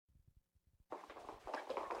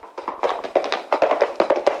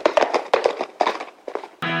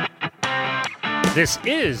This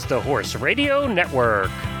is the Horse Radio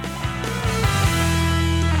Network.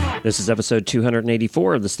 This is episode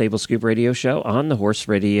 284 of the Stable Scoop Radio Show on the Horse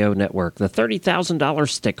Radio Network, the $30,000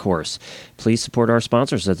 stick horse. Please support our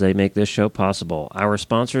sponsors as they make this show possible. Our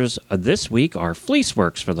sponsors this week are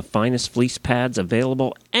Fleeceworks for the finest fleece pads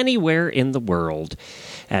available anywhere in the world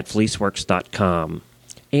at fleeceworks.com.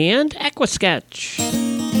 And Equisketch.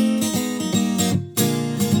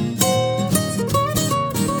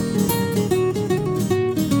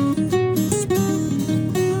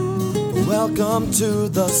 Welcome to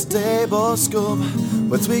the Stable Scoop,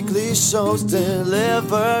 with weekly shows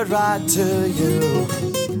delivered right to you.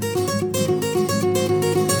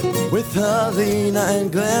 With Helena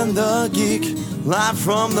and Glenn the Geek, live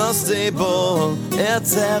from the stable,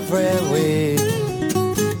 it's every week.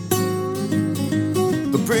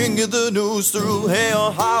 They bring you the news through hail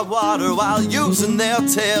or high water, while using their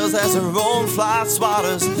tails as their own fly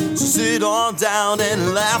swatters. So sit on down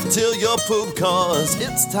and laugh till you poop, cause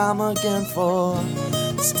it's time again for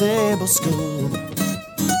Stable Scoop.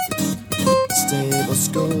 Stable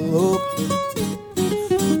Scoop.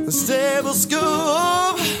 The Stable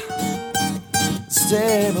Scoop.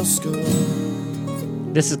 Stable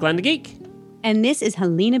Scoop. This is Glenn the Geek. And this is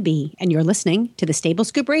Helena B., and you're listening to the Stable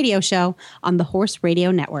Scoop Radio Show on the Horse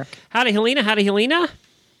Radio Network. Howdy, Helena. Howdy, Helena.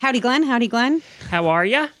 Howdy, Glenn. Howdy, Glenn. How are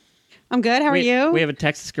you? I'm good. How are you? We have a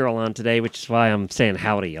Texas girl on today, which is why I'm saying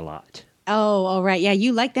howdy a lot. Oh, all right. Yeah,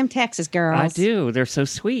 you like them Texas girls. I do. They're so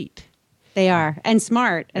sweet. They are. And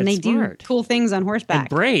smart. And they smart. do cool things on horseback. And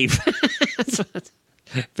brave.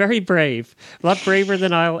 Very brave. A lot braver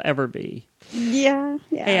than I'll ever be. Yeah.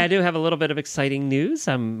 Hey, I do have a little bit of exciting news.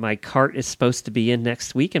 My cart is supposed to be in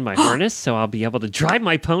next week in my harness, so I'll be able to drive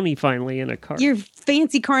my pony finally in a cart. Your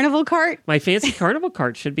fancy carnival cart? My fancy carnival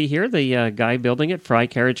cart should be here. The guy building it, Fry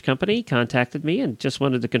Carriage Company, contacted me and just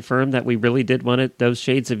wanted to confirm that we really did want it those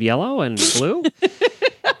shades of yellow and blue.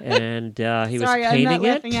 And he was painting I'm not it.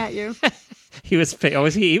 laughing at you. He was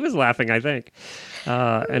laughing, I think.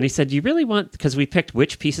 And he said, "You really want," because we picked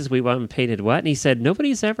which pieces we want painted what, and he said,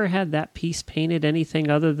 "Nobody's ever had that piece painted anything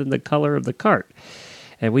other than the color of the cart."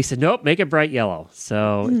 And we said, "Nope, make it bright yellow."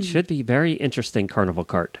 So it should be very interesting carnival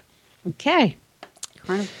cart. Okay.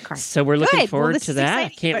 Carnival cart. So we're looking forward this to is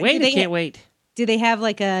that. exciting. Can't wait. Do they have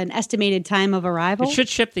like an estimated time of arrival? It should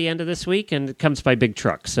ship the end of this week, and it comes by big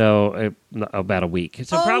truck, so about a week.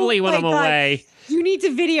 So probably when I'm away. You need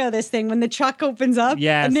to video this thing when the truck opens up.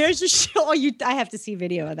 Yes. And there's a show. I have to see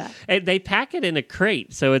video of that. And they pack it in a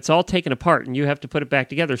crate, so it's all taken apart, and you have to put it back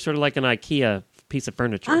together, sort of like an IKEA piece of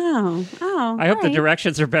furniture. Oh. I hope the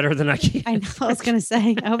directions are better than IKEA. I know. I was going to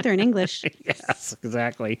say. I hope they're in English. Yes,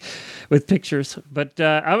 exactly, with pictures. But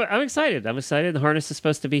I'm excited. The harness is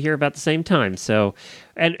supposed to be here about the same time. So,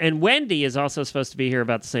 and Wendy is also supposed to be here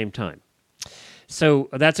about the same time. So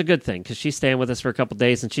that's a good thing because she's staying with us for a couple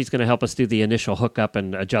days, and she's going to help us do the initial hookup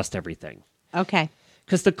and adjust everything. Okay.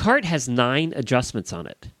 Because the cart has 9 adjustments on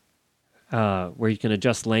it, where you can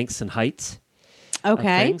adjust lengths and heights.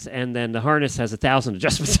 Okay. Things, and then the harness has 1,000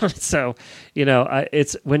 adjustments on it. So,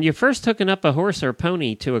 it's when you're first hooking up a horse or a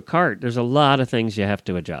pony to a cart, there's a lot of things you have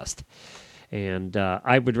to adjust. And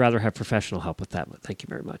I would rather have professional help with that. Thank you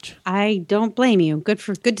very much. I don't blame you.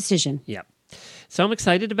 Good decision. Yep. So I'm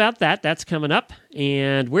excited about that. That's coming up.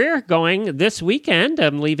 And we're going this weekend.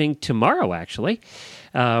 I'm leaving tomorrow, actually.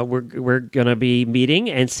 We're going to be meeting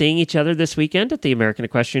and seeing each other this weekend at the American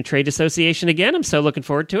Equestrian Trade Association again. I'm so looking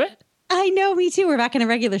forward to it. I know, me too. We're back in a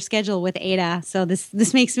regular schedule with Ada. So this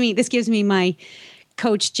gives me my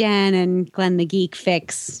Coach Jen and Glenn the Geek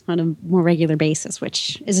fix on a more regular basis,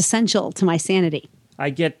 which is essential to my sanity. I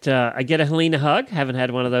get a Helena hug. Haven't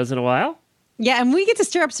had one of those in a while. Yeah, and we get to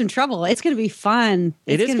stir up some trouble. It's going to be fun.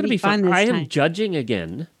 It's going to be fun. This I am time. judging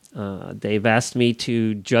again. They've asked me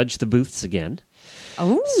to judge the booths again.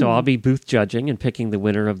 Oh. So I'll be booth judging and picking the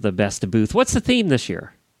winner of the best booth. What's the theme this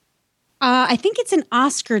year? I think it's an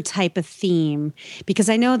Oscar type of theme because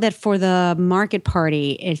I know that for the market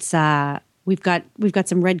party, it's we've got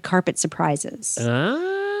some red carpet surprises.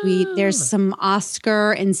 There's some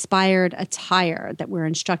Oscar-inspired attire that we're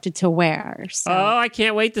instructed to wear. So. Oh, I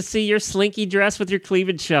can't wait to see your slinky dress with your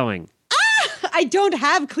cleavage showing. I don't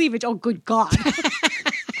have cleavage. Oh, good God.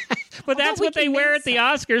 But that's what they wear at the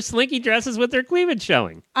Oscars, slinky dresses with their cleavage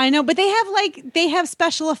showing. I know, but they have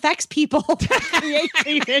special effects people that create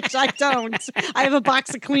cleavage. I don't. I have a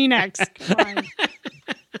box of Kleenex. Fine.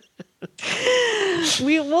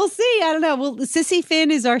 We'll see. I don't know. Sissy Finn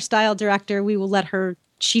is our style director. We will let her.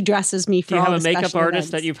 She dresses me for all the Do you have a makeup special artist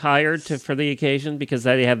events. that you've hired for the occasion? Because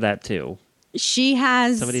they have that too. She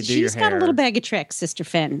has. Somebody do your She's got hair. a little bag of tricks, Sister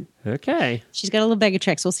Finn. Okay. She's got a little bag of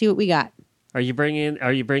tricks. We'll see what we got. Are you bringing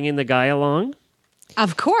the guy along?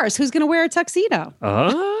 Of course. Who's going to wear a tuxedo?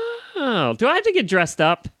 Oh, do I have to get dressed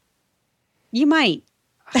up? You might.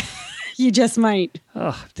 You just might. Oh,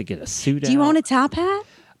 I have to get a suit. Do you own a top hat?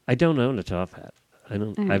 I don't own a top hat.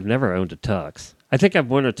 I've never owned a tux. I think I've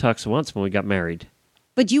worn a tux once when we got married.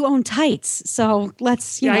 But you own tights, so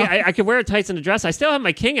let's, you know. I could wear a tights and a dress. I still have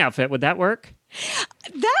my king outfit. Would that work?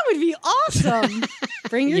 That would be awesome.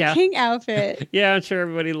 Bring your king outfit. Yeah, I'm sure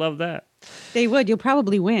everybody loved that. They would. You'll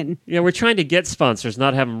probably win. Yeah, we're trying to get sponsors,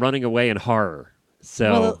 not have them running away in horror.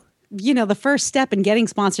 So, well, you know, the first step in getting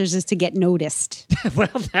sponsors is to get noticed. Well,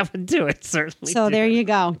 that would do it, certainly. So there you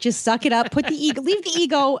go. Just suck it up. Put the ego. Leave the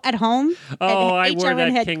ego at home. Oh, I wore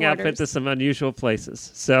that king outfit to some unusual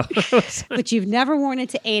places. So, but you've never worn it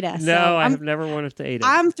to Ada. No, so I have never worn it to Ada.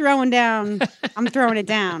 I'm throwing down. I'm throwing it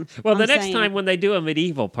down. Well, the next time when they do a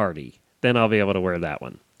medieval party, then I'll be able to wear that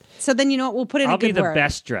one. So then you know what? We'll put in I'll a good be the word.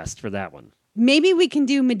 best dressed for that one. Maybe we can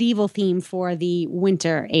do medieval theme for the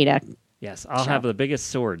winter Ada. Yes, I'll have the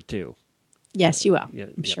biggest sword too. Yes, you will. Yeah,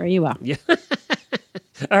 I'm sure you will. Yeah.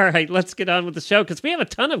 All right, let's get on with the show because we have a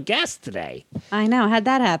ton of guests today. I know. How'd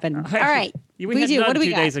that happen? All right. We do. What do we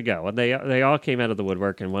 2 got? days ago, and they all came out of the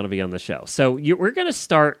woodwork and want to be on the show. So we're going to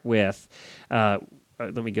start with,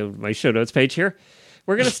 let me go to my show notes page here.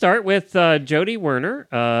 We're going to start with Jody Werner,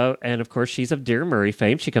 and of course she's of Dear Murray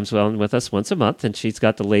fame. She comes on with us once a month, and she's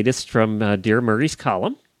got the latest from Dear Murray's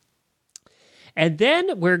column. And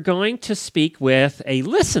then we're going to speak with a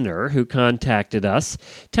listener who contacted us.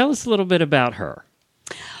 Tell us a little bit about her.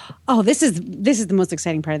 Oh, this is the most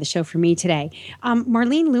exciting part of the show for me today.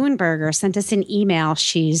 Marlene Leuenberger sent us an email.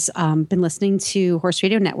 She's been listening to Horse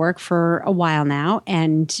Radio Network for a while now,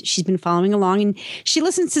 and she's been following along. And she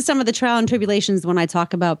listens to some of the trial and tribulations when I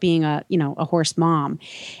talk about being a horse mom.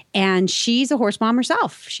 And she's a horse mom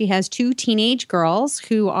herself. She has 2 teenage girls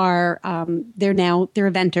who are they're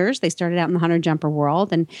eventers. They started out in the hunter jumper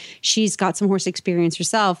world, and she's got some horse experience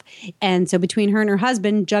herself. And so between her and her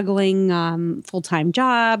husband, juggling full-time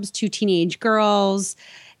jobs, 2 teenage girls,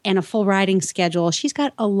 and a full riding schedule, she's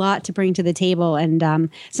got a lot to bring to the table, and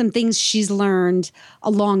some things she's learned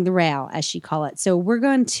along the rail, as she call it. So we're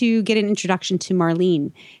going to get an introduction to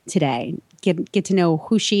Marlene today, get to know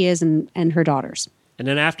who she is and her daughters. And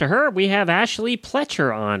then after her, we have Ashley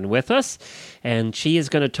Pletcher on with us, and she is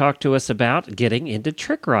going to talk to us about getting into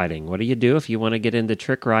trick riding. What do you do if you want to get into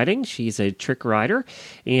trick riding? She's a trick rider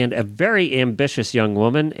and a very ambitious young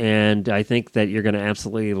woman, and I think that you're going to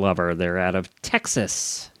absolutely love her. They're out of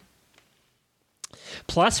Texas.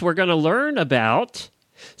 Plus, we're going to learn about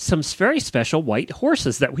some very special white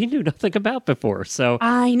horses that we knew nothing about before. So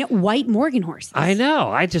I know, white Morgan horses. I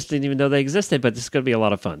know. I just didn't even know they existed, but this is going to be a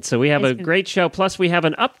lot of fun. So we have a great show. Plus, we have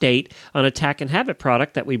an update on a Tack and Habit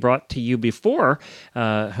product that we brought to you before.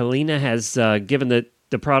 Helena has given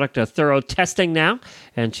the product a thorough testing now,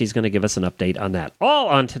 and she's going to give us an update on that. All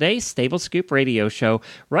on today's Stable Scoop Radio Show,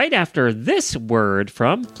 right after this word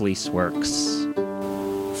from FleeceWorks.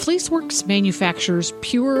 FleeceWorks manufactures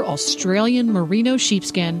pure Australian merino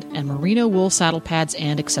sheepskin and merino wool saddle pads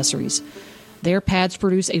and accessories. Their pads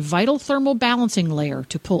produce a vital thermal balancing layer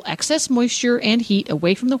to pull excess moisture and heat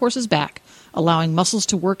away from the horse's back, allowing muscles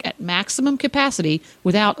to work at maximum capacity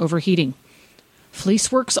without overheating.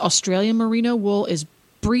 FleeceWorks Australian merino wool is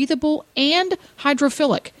breathable and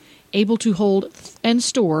hydrophilic, able to hold and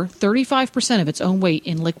store 35% of its own weight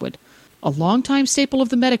in liquid. A longtime staple of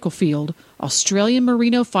the medical field, Australian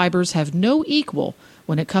merino fibers have no equal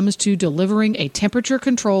when it comes to delivering a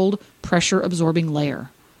temperature-controlled, pressure-absorbing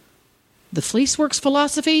layer. The FleeceWorks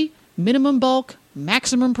philosophy: minimum bulk,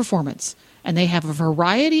 maximum performance, and they have a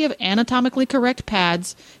variety of anatomically correct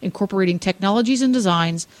pads incorporating technologies and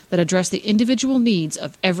designs that address the individual needs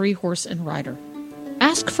of every horse and rider.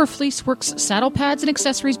 Ask for FleeceWorks saddle pads and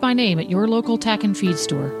accessories by name at your local tack and feed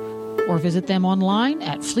store, or visit them online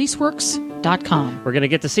at fleeceworks.com. We're going to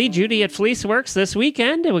get to see Judy at FleeceWorks this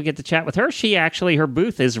weekend, and we'll get to chat with her. Her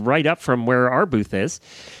booth is right up from where our booth is,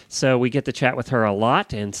 so we get to chat with her a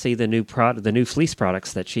lot and see the new fleece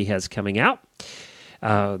products that she has coming out.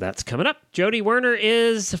 That's coming up. Jody Werner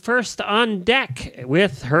is first on deck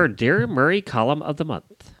with her Dear Murray column of the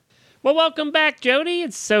month. Well, welcome back, Jody.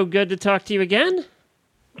 It's so good to talk to you again.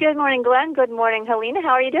 Good morning, Glenn. Good morning, Helena. How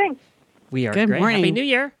are you doing? We are Good great. morning. Happy New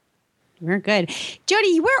Year. We're good.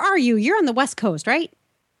 Jody, where are you? You're on the West Coast, right?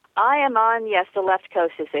 I am on, the left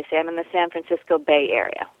coast, as they say. I'm in the San Francisco Bay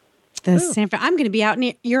Area. I'm going to be out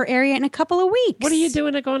in your area in a couple of weeks. What are you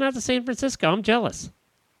doing going out to San Francisco? I'm jealous.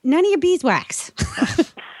 None of your beeswax.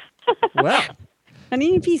 Well, None of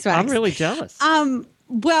your beeswax. I'm really jealous.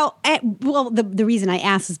 The reason I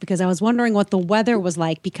asked is because I was wondering what the weather was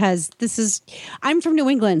like, because I'm from New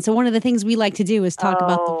England, so one of the things we like to do is talk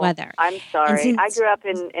about the weather. I'm sorry. I grew up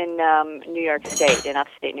in New York State, in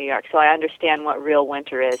upstate New York, so I understand what real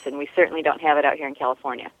winter is, and we certainly don't have it out here in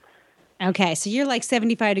California. Okay, so you're like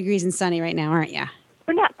 75 degrees and sunny right now, aren't you?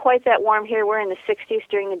 We're not quite that warm here. We're in the 60s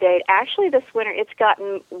during the day. Actually, this winter, it's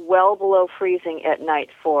gotten well below freezing at night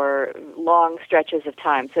for long stretches of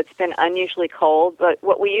time. So it's been unusually cold. But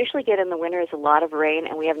what we usually get in the winter is a lot of rain,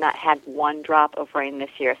 and we have not had one drop of rain this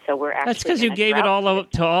year. So we're actually That's because you gave it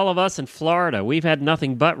to all of us in Florida. We've had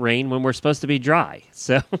nothing but rain when we're supposed to be dry.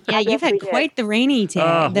 So yeah, you've had quite the rainy we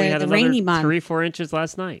had rainy month. 3-4 inches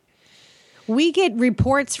last night. We get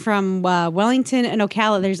reports from Wellington and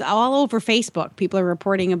Ocala. There's all over Facebook. People are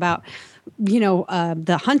reporting about,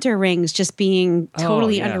 the hunter rings just being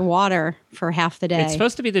totally underwater for half the day. It's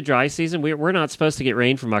supposed to be the dry season. We're not supposed to get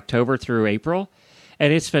rain from October through April,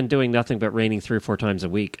 and it's been doing nothing but raining 3 or 4 times a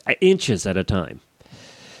week, inches at a time.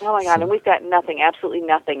 Oh my God! And we've got nothing, absolutely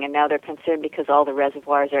nothing. And now they're concerned because all the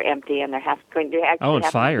reservoirs are empty, and they're going to actually and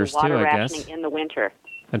fires water too, I rationing guess, in the winter.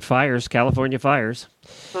 And fires, California fires.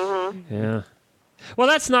 Mm-hmm. Yeah. Well,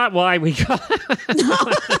 that's not why we got... How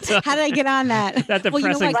did I get on that? That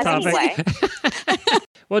depressing topic. Anyway.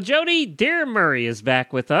 Well, Jody Dear Murray is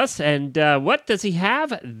back with us, and what does he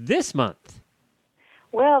have this month?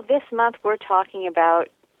 Well, this month we're talking about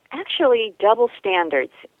actually double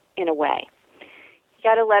standards in a way.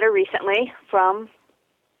 Got a letter recently from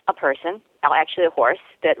a person, actually a horse,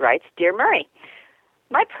 that writes, Dear Murray,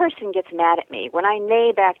 my person gets mad at me when I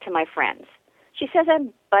neigh back to my friends. She says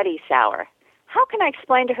I'm buddy sour. How can I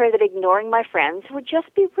explain to her that ignoring my friends would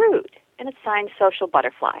just be rude? And it's signed Social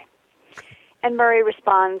Butterfly. And Murray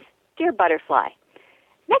responds, Dear Butterfly,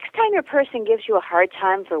 next time your person gives you a hard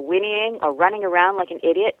time for whinnying or running around like an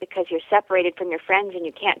idiot because you're separated from your friends and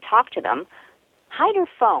you can't talk to them, hide her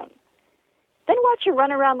phone. Then watch her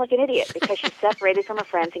run around like an idiot because she's separated from her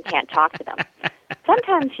friends and can't talk to them.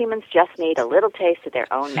 Sometimes humans just need a little taste of their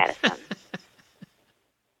own medicine.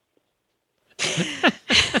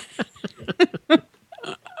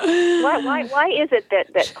 Why is it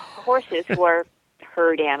that horses who are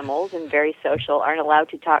herd animals and very social aren't allowed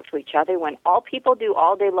to talk to each other when all people do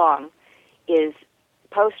all day long is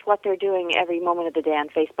post what they're doing every moment of the day on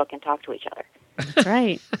Facebook and talk to each other? That's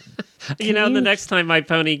right. The next time my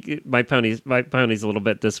pony's a little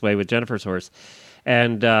bit this way with Jennifer's horse.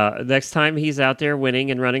 And next time he's out there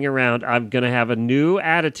winning and running around, I'm going to have a new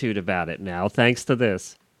attitude about it now, thanks to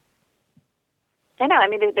this. I know. I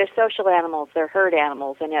mean, they're social animals. They're herd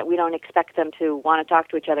animals, and yet we don't expect them to want to talk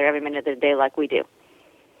to each other every minute of the day like we do.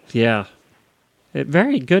 Yeah.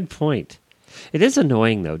 Very good point. It is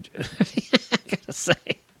annoying, though, I gotta say.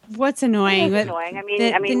 What's annoying? It's annoying. I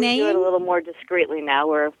mean, we do it a little more discreetly now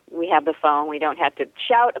where we have the phone. We don't have to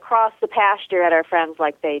shout across the pasture at our friends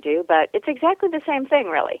like they do, but it's exactly the same thing,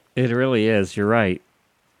 really. It really is. You're right.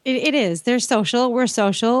 It is. They're social. We're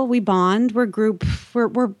social. We bond. We're group.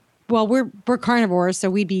 We're carnivores, so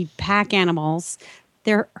we'd be pack animals.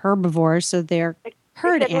 They're herbivores, so they're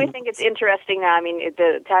herd animals. We think it's interesting now. I mean,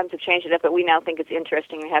 the times have changed it up, but we now think it's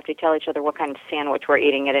interesting. We have to tell each other what kind of sandwich we're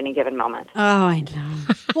eating at any given moment. Oh, I know.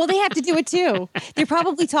 Well, they have to do it too. They're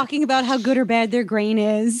probably talking about how good or bad their grain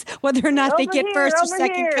is, whether or not they get first or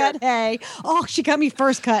second cut hay. Oh, she got me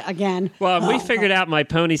first cut again. Well, we figured out my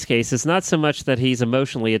pony's case. It's not so much that he's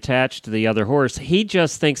emotionally attached to the other horse. He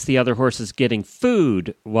just thinks the other horse is getting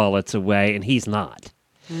food while it's away, and he's not.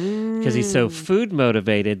 Because he's so food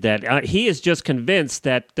motivated that he is just convinced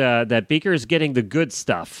that that Beaker is getting the good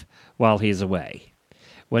stuff while he's away,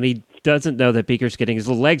 when he doesn't know that Beaker's getting his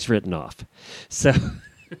legs written off. So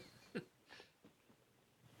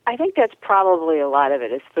I think that's probably a lot of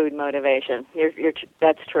it is food motivation.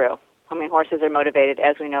 That's true. I mean, horses are motivated,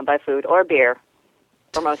 as we know, by food or beer,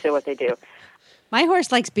 for most of what they do. My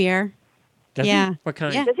horse likes beer. Does he? What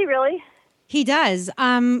kind? Yeah. Does he really? He does.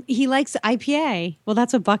 He likes IPA. Well,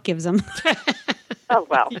 that's what Buck gives him. Oh,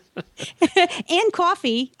 well. And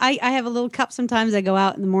coffee. I have a little cup sometimes. I go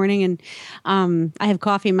out in the morning and I have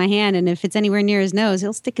coffee in my hand. And if it's anywhere near his nose,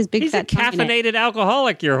 he'll stick his big fat tongue in it. He's a caffeinated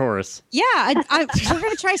alcoholic, your horse. Yeah. We're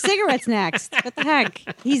going to try cigarettes next. What the heck?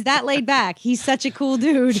 He's that laid back. He's such a cool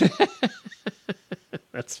dude.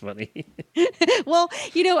 That's funny. Well,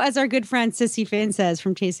 as our good friend Sissy Finn says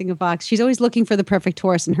from Chasing a Fox, she's always looking for the perfect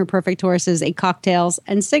horse, and her perfect horse is a cocktails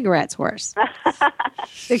and cigarettes horse.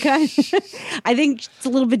 Because I think it's a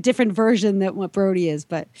little bit different version than what Brody is,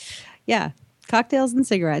 but yeah, cocktails and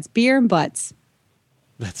cigarettes, beer and butts.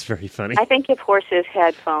 That's very funny. I think if horses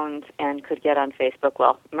had phones and could get on Facebook,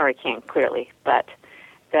 well, Murray can't clearly, but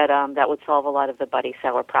that would solve a lot of the buddy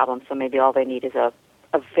seller problems. So maybe all they need is a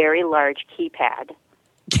very large keypad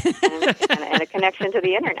and a connection to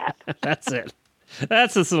the internet. That's it.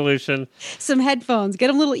 That's the solution. Some headphones. Get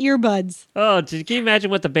them little earbuds. Oh, can you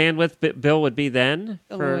imagine what the bandwidth bill would be then?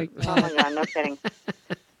 Oh my God, no kidding.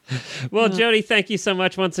 Well, Jody, thank you so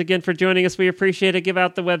much once again for joining us. We appreciate it. Give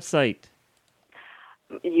out the website.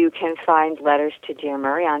 You can find Letters to Dear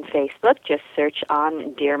Murray on Facebook. Just search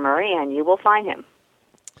on Dear Murray, and you will find him.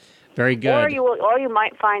 Very good. Or you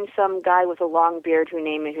might find some guy with a long beard whose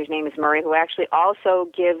name is Murray, who actually also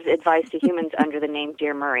gives advice to humans under the name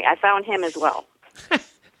Dear Murray. I found him as well. Oh,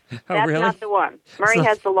 That's really? not the one. Murray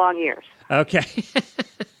has the long ears. Okay.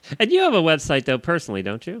 And you have a website, though, personally,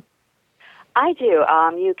 don't you? I do.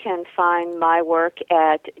 You can find my work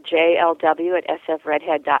at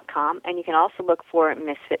jlw@sfredhead.com, and you can also look for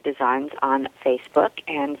Misfit Designs on Facebook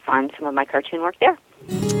and find some of my cartoon work there.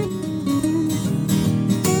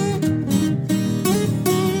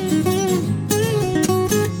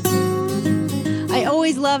 I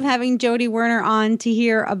always love having Jody Werner on to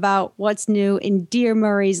hear about what's new in Dear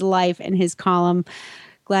Murray's life and his column.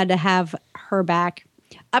 Glad to have her back.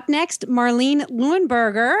 Up next, Marlene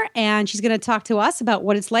Leuenberger, and she's going to talk to us about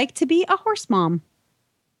what it's like to be a horse mom.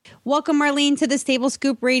 Welcome, Marlene, to the Stable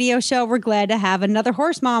Scoop Radio Show. We're glad to have another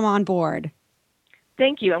horse mom on board.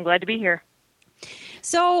 Thank you. I'm glad to be here.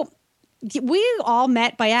 So we all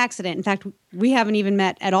met by accident. In fact, we haven't even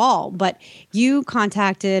met at all, but you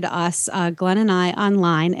contacted us, Glenn and I,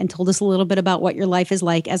 online and told us a little bit about what your life is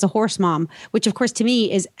like as a horse mom, which of course to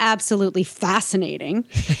me is absolutely fascinating.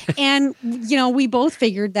 And, we both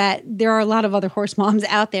figured that there are a lot of other horse moms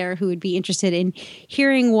out there who would be interested in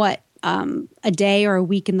hearing what a day or a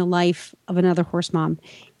week in the life of another horse mom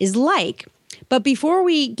is like. But before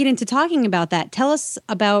we get into talking about that, tell us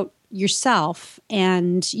about yourself.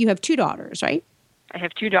 And you have 2 daughters, right? I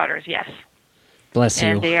have 2 daughters, yes. Bless you.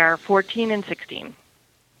 And they are 14 and 16.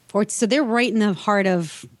 So they're right in the heart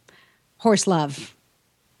of horse love.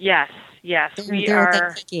 Yes. We they're at are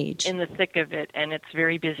that age. in the thick of it, and it's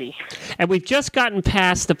very busy. And we've just gotten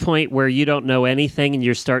past the point where you don't know anything and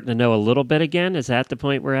you're starting to know a little bit again. Is that the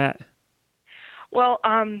point we're at? Well,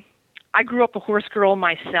 I grew up a horse girl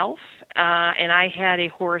myself, and I had a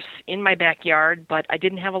horse in my backyard, but I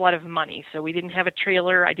didn't have a lot of money, so we didn't have a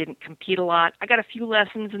trailer. I didn't compete a lot. I got a few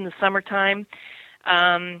lessons in the summertime,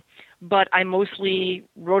 but I mostly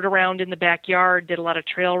rode around in the backyard, did a lot of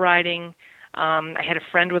trail riding. I had a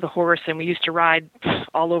friend with a horse, and we used to ride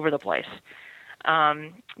all over the place.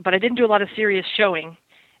 But I didn't do a lot of serious showing,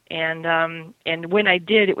 and when I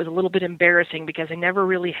did, it was a little bit embarrassing because I never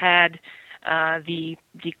really had the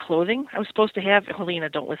clothing I was supposed to have. Helena,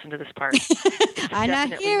 don't listen to this part. I'm not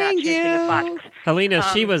Definitely hearing chasing a you. fox. Helena,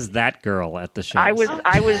 she was that girl at the show. I was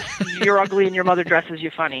you're ugly and your mother dresses you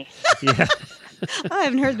funny. Yeah, I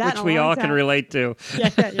haven't heard that which in a we long all time. can relate to.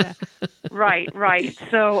 Yeah. Right.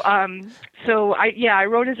 So I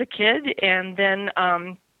rode as a kid, and then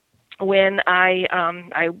when I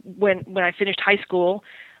finished high school,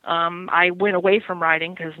 I went away from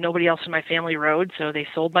riding because nobody else in my family rode, so they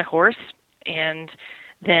sold my horse. And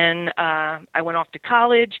then I went off to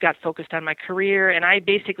college, got focused on my career, and I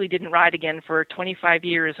basically didn't ride again for 25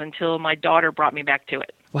 years until my daughter brought me back to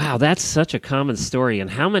it. Wow, that's such a common story. And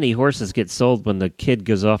how many horses get sold when the kid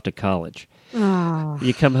goes off to college? Oh.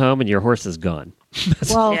 You come home and your horse is gone.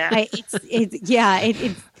 Well, Yeah.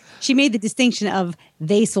 She made the distinction of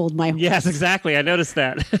they sold my horse. Yes, exactly. I noticed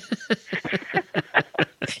that.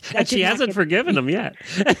 And she did not hasn't get- forgiven him yet.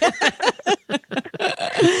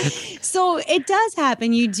 So it does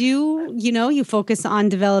happen. You do, you focus on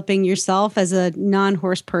developing yourself as a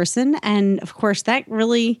non-horse person. And of course, that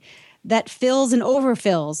fills and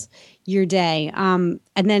overfills your day. And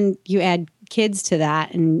then you add kids to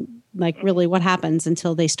that and really what happens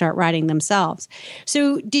until they start riding themselves.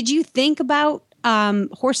 So did you think about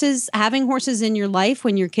having horses in your life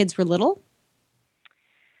when your kids were little?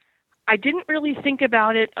 I didn't really think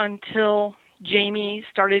about it until Jamie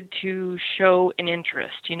started to show an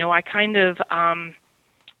interest. I kind of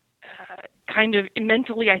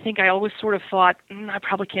mentally, I think I always sort of thought, I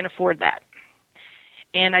probably can't afford that.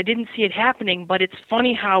 And I didn't see it happening, but it's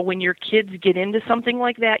funny how when your kids get into something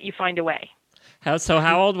like that, you find a way. How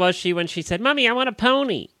old was she when she said, "Mommy, I want a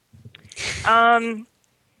pony"? I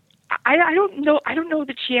don't know. I don't know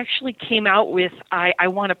that she actually came out with I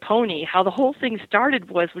want a pony. How the whole thing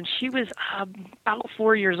started was when she was about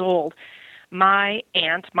 4 years old. My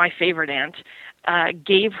aunt, my favorite aunt,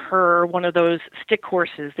 gave her one of those stick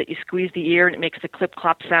horses that you squeeze the ear and it makes the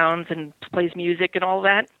clip-clop sounds and plays music and all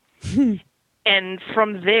that. And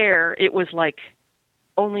from there, it was like,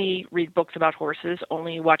 only read books about horses,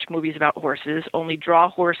 only watch movies about horses, only draw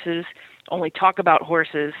horses, only talk about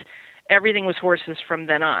horses. Everything was horses from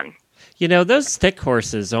then on. You know, those stick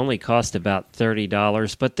horses only cost about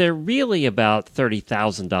 $30, but they're really about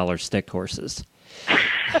 $30,000 stick horses.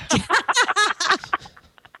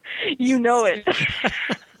 You know it.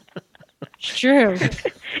 It's true.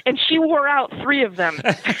 And she wore out 3 of them.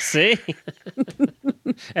 See?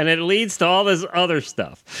 And it leads to all this other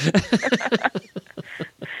stuff.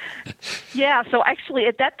 Yeah, so actually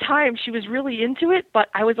at that time she was really into it, but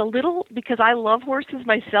I was a little, because I love horses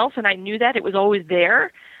myself and I knew that it was always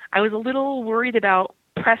there, I was a little worried about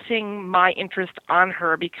pressing my interest on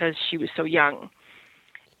her because she was so young.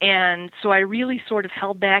 And so I really sort of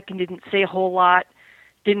held back and didn't say a whole lot,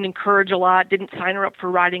 didn't encourage a lot, didn't sign her up for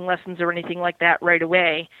riding lessons or anything like that right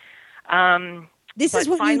away. This is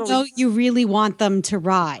when finally, you know you really want them to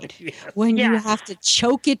ride, when you have to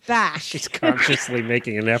choke it back. She's consciously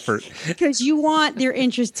making an effort. Because you want their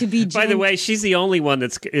interest to be By the way, she's the only one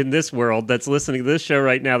that's in this world that's listening to this show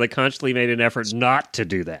right now that consciously made an effort not to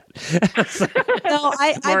do that. So, no,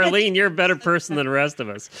 Marlene, you're a better person than the rest of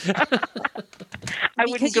us. I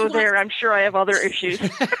wouldn't go there. I'm sure I have other issues.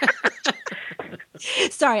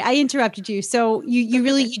 Sorry, I interrupted you. So you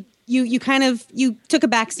really... You took a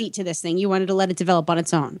back seat to this thing. You wanted to let it develop on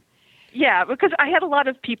its own. Yeah, because I had a lot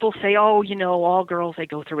of people say, oh, you know, all girls, they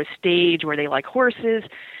go through a stage where they like horses.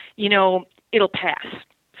 You know, it'll pass.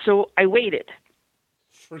 So I waited.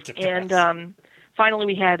 And finally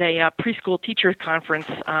we had a preschool teachers conference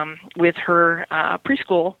with her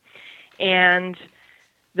preschool. And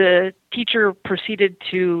the teacher proceeded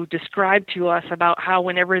to describe to us about how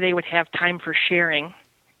whenever they would have time for sharing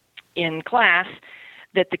in class,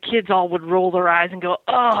 that the kids all would roll their eyes and go,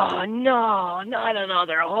 oh, no, not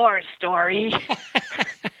another horse story.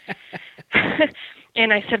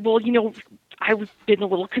 And I said, well, you know, I've been a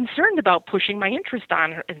little concerned about pushing my interest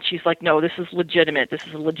on her. And she's like, no, this is legitimate. This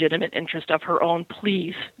is a legitimate interest of her own.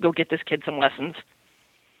 Please go get this kid some lessons.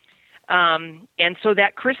 And so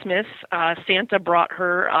that Christmas, Santa brought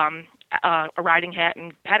her a riding hat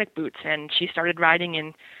and paddock boots, and she started riding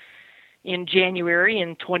in January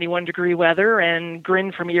in 21-degree weather and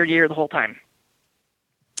grinned from ear to ear the whole time.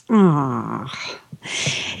 Aww.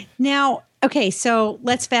 Now, okay, so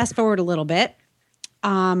let's fast forward a little bit.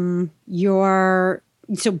 So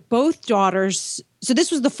both daughters, so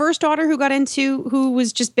this was the first daughter who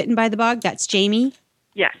was just bitten by the bug? That's Jamie?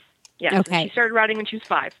 Yes. Okay. She started riding when she was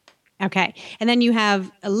 5. Okay. And then you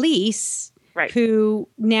have Elise, right, who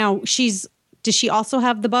now does she also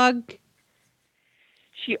have the bug?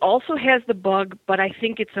 She also has the bug, but I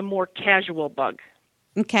think it's a more casual bug.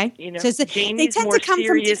 Okay. You know, so Jamie's more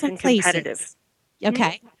serious and competitive. Places.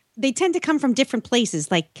 Okay. Mm-hmm. They tend to come from different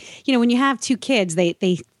places. Like, you know, when you have 2 kids,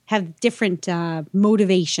 they have different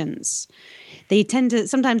motivations. They tend to,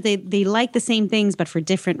 sometimes they like the same things, but for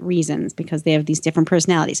different reasons because they have these different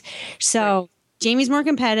personalities. So right. Jamie's more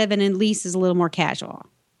competitive and Elise is a little more casual.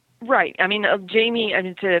 Right. I mean, Jamie,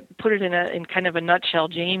 to put it in kind of a nutshell,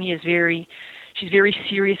 Jamie is she's very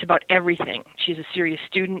serious about everything. She's a serious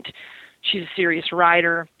student. She's a serious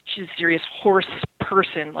rider. She's a serious horse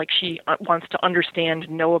person. Like, she wants to understand,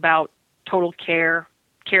 know about, total care,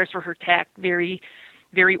 cares for her tack, very,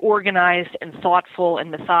 very organized and thoughtful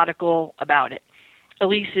and methodical about it.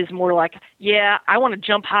 Elise is more like, yeah, I want to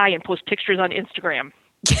jump high and post pictures on Instagram.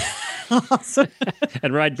 Awesome.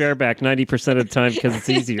 And ride bareback 90% of the time because it's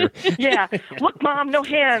easier. Yeah. Look, Mom, no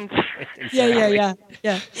hands. Exactly.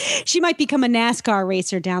 Yeah. She might become a NASCAR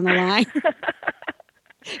racer down the line.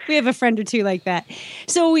 We have a friend or two like that.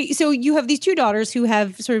 So you have these 2 daughters who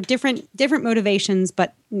have sort of different motivations,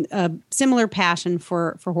 but similar passion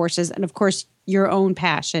for horses, and of course your own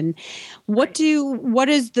passion. What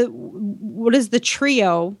is the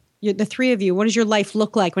trio? The 3 of you. What does your life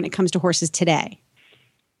look like when it comes to horses today?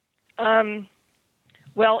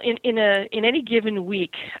 Well, in any given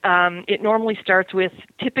week, it normally starts with,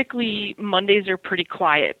 typically Mondays are pretty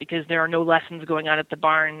quiet because there are no lessons going on at the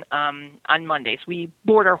barn on Mondays. We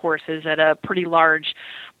board our horses at a pretty large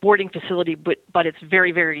boarding facility, but it's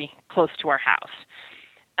very, very close to our house.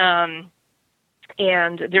 And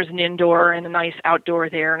there's an indoor and a nice outdoor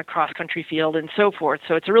there and a cross-country field and so forth.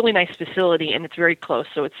 So it's a really nice facility and it's very close,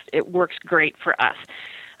 so it works great for us.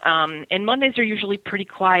 And Mondays are usually pretty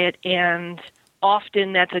quiet, and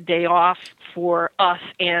often that's a day off for us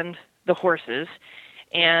and the horses.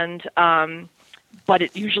 And but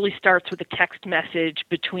it usually starts with a text message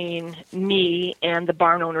between me and the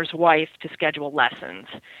barn owner's wife to schedule lessons.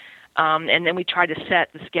 And then we try to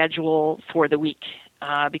set the schedule for the week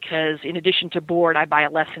because in addition to board, I buy a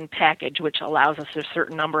lesson package, which allows us a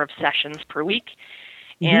certain number of sessions per week.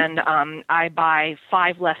 and I buy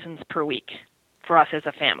 5 lessons per week for us as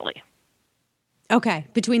a family. Okay,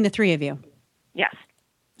 between the 3 of you. Yes.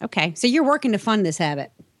 Okay, so you're working to fund this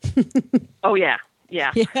habit. Oh, yeah.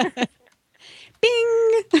 Yeah.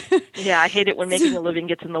 Bing! Yeah, I hate it when making a living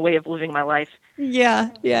gets in the way of living my life. Yeah.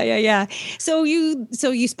 So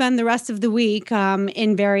you spend the rest of the week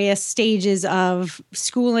in various stages of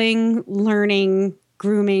schooling, learning,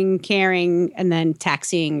 grooming, caring, and then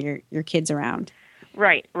taxiing your kids around.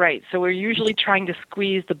 Right. So we're usually trying to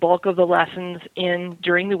squeeze the bulk of the lessons in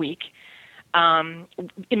during the week.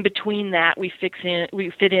 In between that, we fit in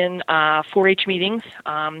 4-H meetings.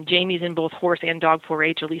 Jamie's in both horse and dog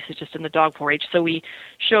 4-H. Elisa's just in the dog 4-H. So we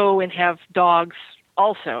show and have dogs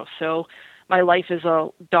also. So my life is a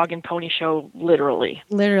dog and pony show, literally.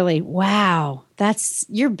 Literally. Wow.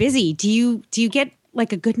 You're busy. Do you get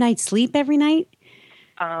like a good night's sleep every night?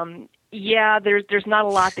 Yeah, there's not a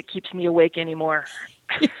lot that keeps me awake anymore.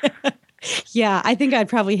 Yeah, I think I'd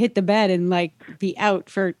probably hit the bed and like be out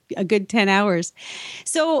for a good 10 hours.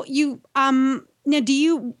 So you now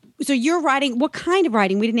so you're riding, what kind of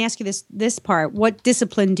riding? We didn't ask you this part. What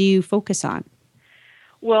discipline do you focus on?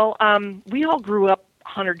 Well, we all grew up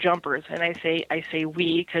hunter jumpers, and I say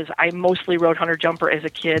we because I mostly rode hunter jumper as a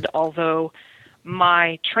kid, although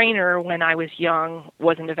my trainer when I was young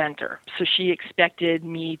was an eventer. So she expected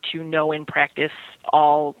me to know and practice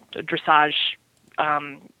all dressage,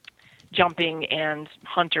 jumping and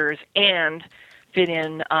hunters, and fit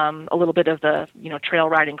in a little bit of the trail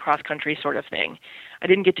riding, cross country sort of thing. I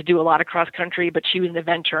didn't get to do a lot of cross country, but she was an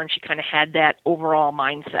eventer and she kind of had that overall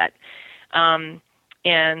mindset. And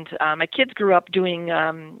my kids grew up doing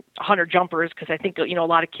hunter jumpers because I think a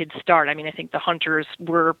lot of kids start. I mean, I think the hunters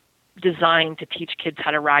were designed to teach kids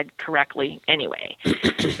how to ride correctly anyway.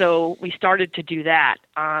 So we started to do that,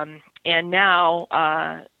 and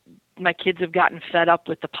now. My kids have gotten fed up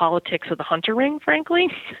with the politics of the hunter ring, frankly,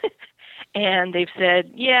 and they've said,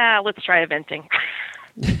 "Yeah, let's try eventing."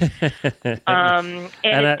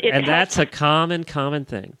 And that's a common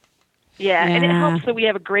thing. Yeah, and it helps that we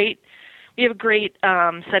have a great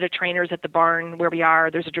set of trainers at the barn where we are.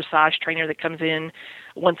 There's a dressage trainer that comes in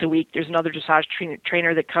once a week. There's another dressage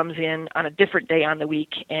trainer that comes in on a different day on the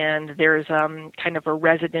week, and there's kind of a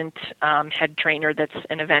resident head trainer that's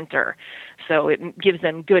an eventer. So it gives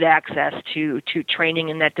them good access to training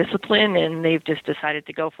in that discipline, and they've just decided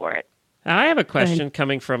to go for it. I have a question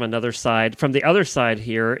coming from another side. From the other side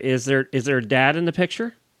here, is there a dad in the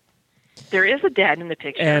picture? There is a dad in the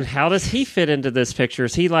picture. And how does he fit into this picture?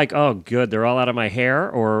 Is he like, oh, good, they're all out of my hair,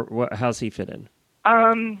 or how's he fit in?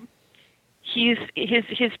 His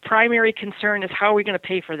primary concern is how are we going to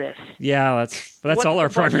pay for this? Yeah, that's all our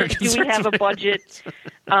primary concern. Do we have a budget?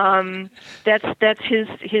 That's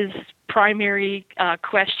his primary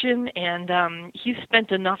question, and he's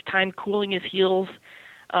spent enough time cooling his heels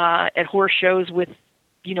at horse shows with.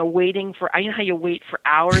 Waiting for, I know how you wait for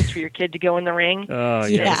hours for your kid to go in the ring. Oh,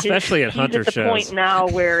 yeah. Especially at hunter shows. He's at the point now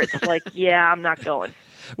where it's like, yeah, I'm not going.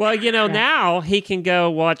 Well, now he can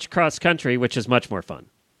go watch cross country, which is much more fun.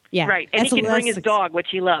 Yeah. Right. And he can bring his dog, which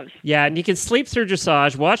he loves. Yeah, and you can sleep through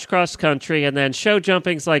dressage, watch cross country, and then show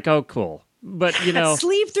jumping's like, oh, cool. But,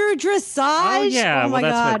 sleep through dressage? Oh, yeah. Oh, my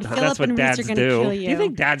God. That's what dads do. You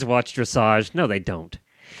think dads watch dressage? No, they don't.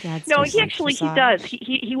 He does.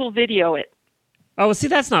 He will video it. Oh, see,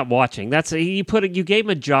 that's not watching. That's you gave him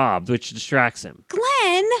a job, which distracts him.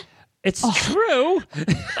 Glenn, it's true.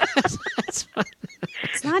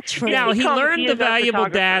 It's not true. Now he learned the valuable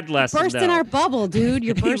dad lesson. Burst in our bubble, dude.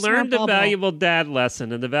 You're bursting He learned the valuable dad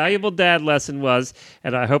lesson, and the valuable dad lesson was,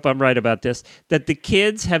 and I hope I'm right about this, that the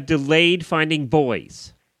kids have delayed finding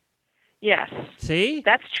boys. Yes. See,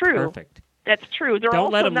 that's true. Perfect. That's true. They're Don't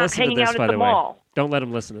also let them not listen hanging to this, out by at the the way. mall. Don't let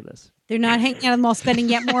them listen to this. They're not hanging out at the mall, spending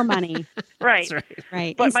yet more money. Right. That's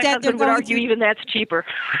right. But Instead, my husband would argue even that's cheaper.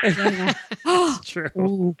 It's true.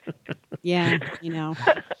 Ooh. Yeah,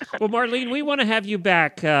 Well, Marlene, we want to have you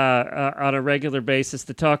back on a regular basis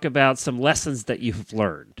to talk about some lessons that you've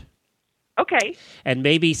learned. Okay. And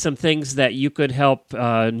maybe some things that you could help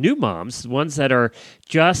new moms, ones that are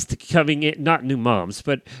just coming in, not new moms,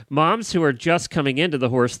 but moms who are just coming into the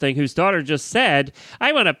horse thing, whose daughter just said,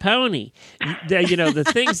 I want a pony. The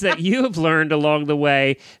things that you have learned along the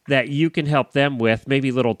way that you can help them with,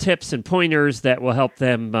 maybe little tips and pointers that will help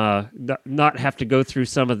them not have to go through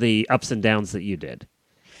some of the ups and downs that you did.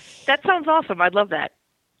 That sounds awesome. I'd love that.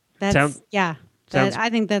 I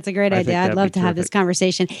think that's a great idea. I'd love to have this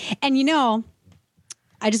conversation. And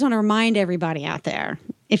I just want to remind everybody out there,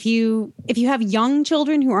 if you have young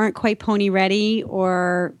children who aren't quite pony ready,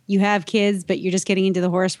 or you have kids but you're just getting into the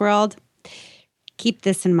horse world, keep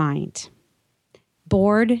this in mind.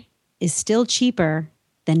 board is still cheaper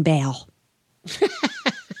than bail.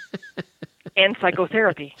 And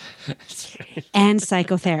psychotherapy. And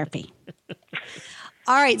psychotherapy.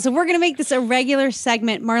 All right, so we're going to make this a regular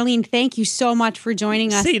segment. Marlene, thank you so much for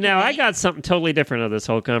joining us. See, now I got something totally different out of this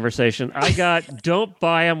whole conversation. I got, don't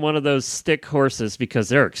buy them one of those stick horses because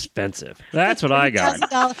they're expensive. That's what I got.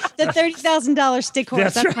 The $30,000 stick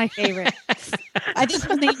horse. That's right. my favorite. I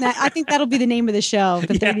think that'll be the name of the show,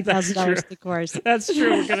 the $30,000 stick horse. That's true.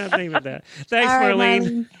 We're going to name it that. Thanks, All right,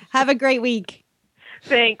 Marlene. Have a great week.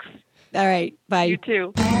 Thanks. All right, bye. You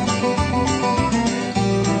too.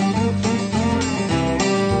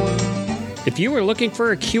 If you are looking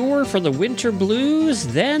for a cure for the winter blues,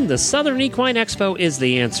 then the Southern Equine Expo is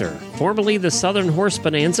the answer. Formerly the Southern Horse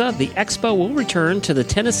Bonanza, the expo will return to the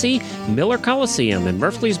Tennessee Miller Coliseum in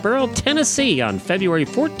Murfreesboro, Tennessee on February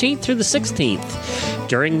 14th through the 16th.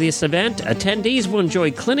 During this event, attendees will enjoy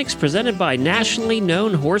clinics presented by nationally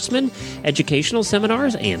known horsemen, educational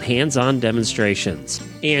seminars, and hands-on demonstrations.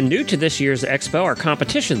 And new to this year's expo are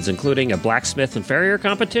competitions, including a blacksmith and farrier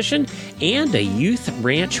competition and a youth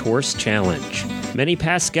ranch horse challenge. Many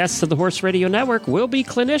past guests of the Horse Radio Network will be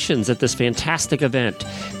clinicians at this fantastic event.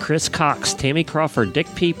 Chris Cox, Tammy Crawford, Dick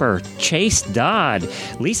Pieper, Chase Dodd,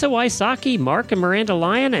 Lisa Wysocki, Mark and Miranda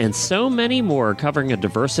Lyon, and so many more, covering a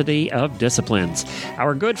diversity of disciplines.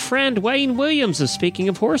 Our good friend Wayne Williams of Speaking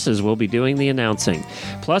of Horses will be doing the announcing.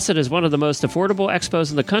 Plus, it is one of the most affordable expos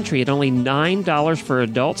in the country at only $9 for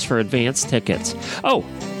adults for advance tickets. Oh,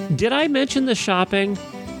 did I mention the shopping?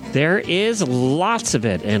 There is lots of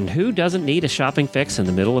it, and who doesn't need a shopping fix in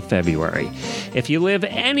the middle of February? If you live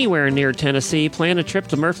anywhere near Tennessee, plan a trip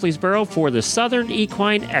to Murfreesboro for the Southern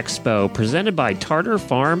Equine Expo, presented by Tartar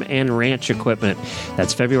Farm and Ranch Equipment.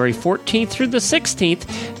 That's February 14th through the 16th.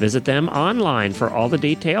 Visit them online for all the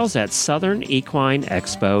details at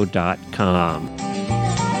southernequineexpo.com.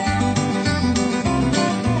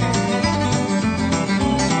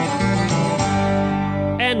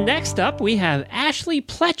 And next up, we have Ashley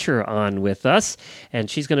Pletcher on with us, and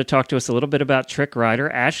she's going to talk to us a little bit about Trick Rider.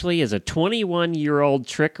 Ashley is a 21-year-old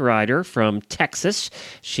trick rider from Texas.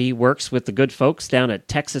 She works with the good folks down at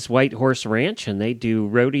Texas White Horse Ranch, and they do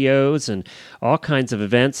rodeos and all kinds of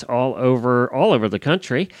events all over the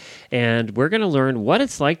country. And we're going to learn what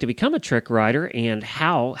it's like to become a trick rider and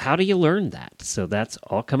how do you learn that. So that's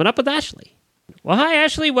all coming up with Ashley. Well, hi,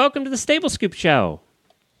 Ashley. Welcome to the Stable Scoop Show.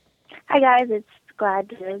 Hi, guys. It's glad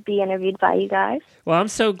to be interviewed by you guys. Well, I'm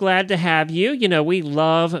so glad to have you. You know, we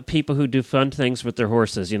love people who do fun things with their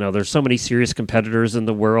horses. You know, there's so many serious competitors in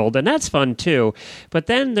the world, and that's fun too. But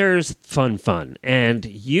then there's fun. And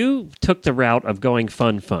you took the route of going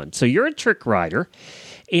fun. So you're a trick rider.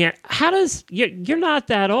 And you're not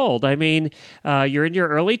that old. I mean, you're in your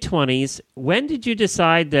early 20s. When did you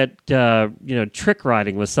decide that, trick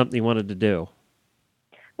riding was something you wanted to do?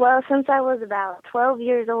 Well, since I was about 12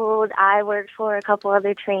 years old, I worked for a couple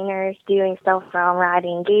other trainers doing stuff from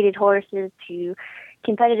riding gaited horses to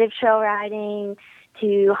competitive show riding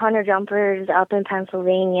to hunter jumpers up in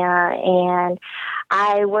Pennsylvania. And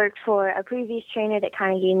I worked for a previous trainer that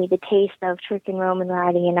kind of gave me the taste of trick and Roman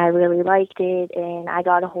riding, and I really liked it. And I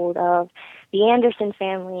got a hold of the Anderson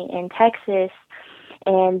family in Texas,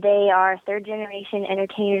 and they are third-generation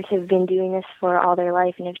entertainers who have been doing this for all their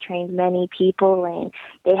life and have trained many people. And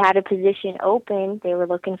they had a position open. They were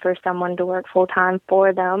looking for someone to work full-time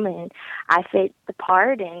for them, and I fit the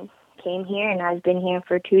part and came here, and I've been here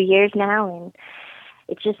for 2 years now, and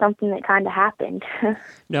it's just something that kind of happened.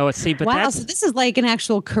 Wow, so this is like an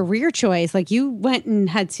actual career choice. Like you went and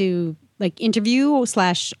had to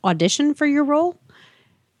interview/audition for your role?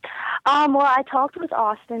 Well, I talked with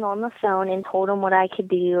Austin on the phone and told him what I could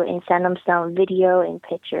do and sent him some video and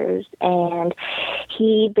pictures. And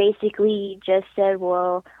he basically just said,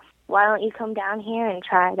 well, why don't you come down here and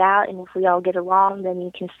try it out? And if we all get along, then you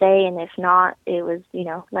can stay. And if not, it was,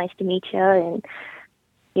 nice to meet you. And,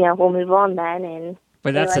 we'll move on then.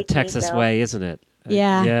 But that's the Texas way, isn't it?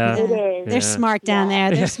 Yeah. It is. They're smart down there.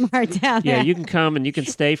 They're smart down there. Yeah, you can come and you can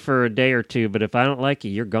stay for a day or two, but if I don't like you,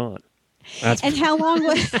 you're gone. And how long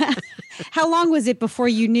was it before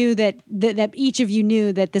you knew that each of you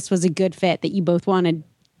knew that this was a good fit, that you both wanted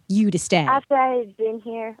you to stay? After I had been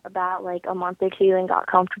here about a month or two and got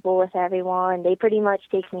comfortable with everyone, they pretty much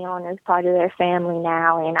take me on as part of their family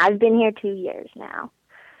now, and I've been here 2 years now.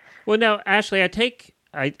 Well, now, Ashley, I take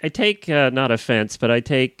not offense, but I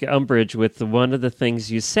take umbrage with one of the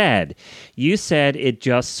things you said. You said it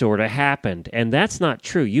just sort of happened, and that's not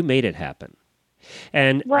true. You made it happen.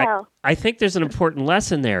 And I think there's an important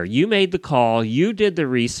lesson there. You made the call. You did the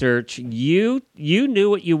research. You knew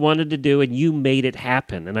what you wanted to do, and you made it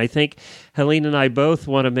happen. And I think Helene and I both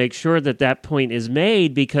want to make sure that that point is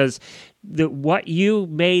made, because what you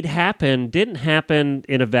made happen didn't happen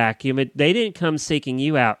in a vacuum. They didn't come seeking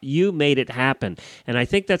you out. You made it happen. And I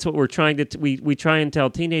think that's what we're trying to we try and tell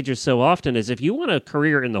teenagers so often is, if you want a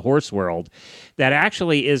career in the horse world that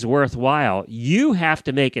actually is worthwhile, you have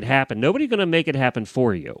to make it happen. Nobody's going to make it happen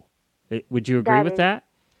for you. Would you agree with that?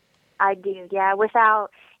 I do, yeah.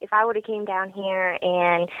 If I would have came down here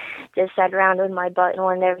and just sat around with my butt and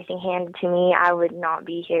wanted everything handed to me, I would not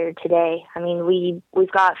be here today. I mean,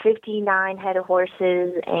 we've got 59 head of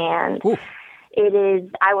horses, and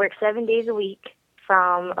I work 7 days a week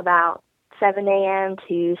from about 7 a.m.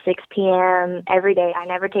 to 6 p.m. every day. I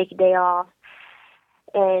never take a day off.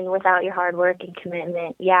 And without your hard work and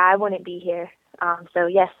commitment, I wouldn't be here. So,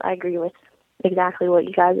 yes, I agree with exactly what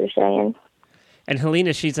you guys are saying. And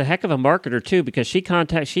Helena, she's a heck of a marketer too, because she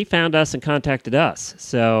found us and contacted us.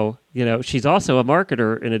 So, she's also a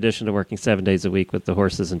marketer in addition to working 7 days a week with the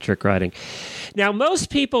horses and trick riding. Now,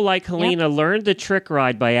 most people like Helena learned the trick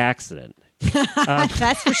ride by accident.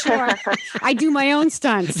 That's for sure. I do my own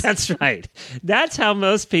stunts. That's right. That's how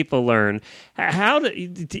most people learn. How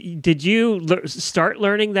did you start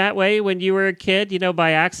learning that way when you were a kid?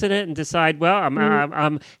 By accident, and decide, well,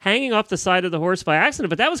 I'm hanging off the side of the horse by accident,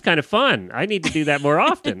 but that was kind of fun. I need to do that more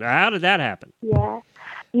often. How did that happen? Yeah.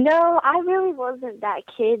 No, I really wasn't that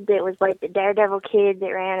kid that was like the daredevil kid that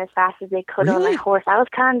ran as fast as they could on my horse. I was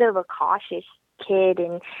kind of a cautious kid,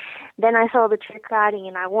 and then I saw the trick riding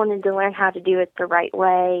and I wanted to learn how to do it the right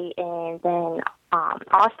way. And then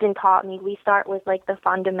Austin taught me. We start with like the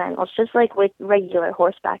fundamentals, just like with regular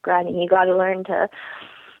horseback riding. You got to learn to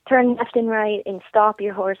turn left and right and stop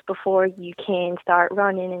your horse before you can start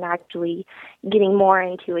running and actually getting more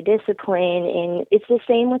into a discipline. And it's the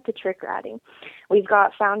same with the trick riding. We've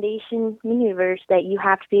got foundation maneuvers that you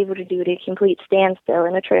have to be able to do to complete standstill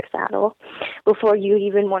in a trick saddle before you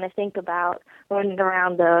even want to think about running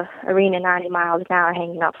around the arena 90 miles an hour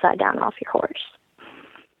hanging upside down off your horse.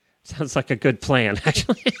 Sounds like a good plan,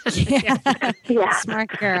 actually. Yeah. Smart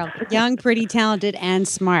girl. Young, pretty, talented, and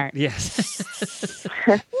smart. Yes.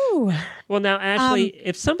 Well, now, Ashley,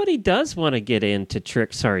 if somebody does want to get into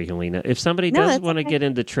Helena, if somebody does want to get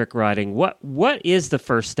into trick riding, what is the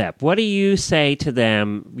first step? What do you say to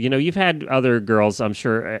them? You've had other girls, I'm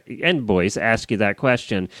sure, and boys ask you that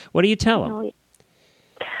question. What do you tell them?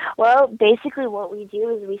 Well, basically what we do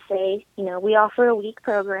is we say, we offer a week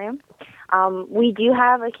program. We do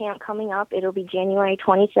have a camp coming up. It'll be January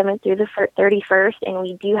 27th through the 31st, and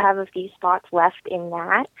we do have a few spots left in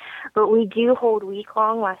that. But we do hold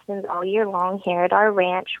week-long lessons all year long here at our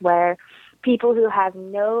ranch, where people who have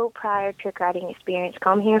no prior trick riding experience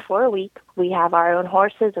come here for a week. We have our own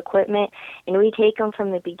horses, equipment, and we take them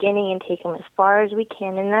from the beginning and take them as far as we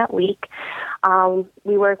can in that week.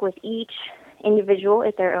 We work with each individual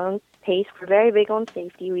at their own pace. We're very big on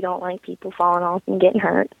safety. We don't like people falling off and getting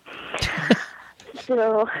hurt.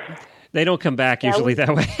 So they don't come back usually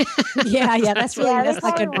that way. That's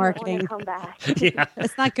not good marketing. Come back.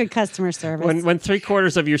 That's not good customer service. When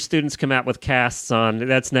 3/4 of your students come out with casts on,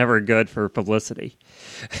 that's never good for publicity.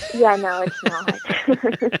 Yeah, no, it's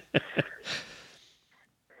not.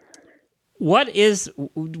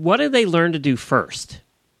 What do they learn to do first?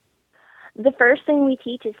 The first thing we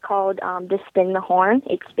teach is called to spin the horn.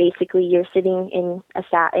 It's basically you're sitting in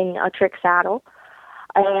a trick saddle,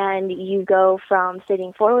 and you go from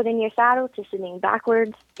sitting forward in your saddle to sitting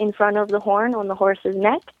backwards in front of the horn on the horse's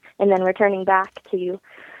neck, and then returning back to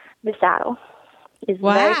the saddle. Is the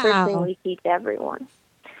very first thing we teach everyone.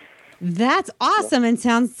 That's awesome and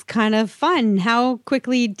sounds kind of fun. How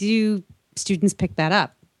quickly do students pick that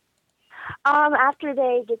up? After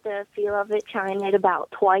they get the feel of it, trying it about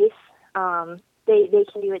twice. They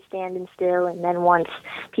can do it standing still, and then once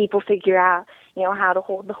people figure out, how to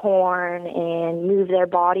hold the horn and move their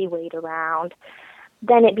body weight around,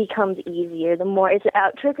 then it becomes easier.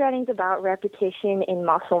 Trick riding's about repetition and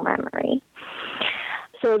muscle memory.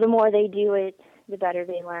 So the more they do it, the better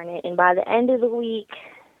they learn it. And by the end of the week,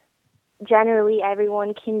 generally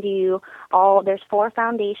everyone can do there's 4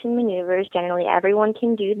 foundation maneuvers. Generally everyone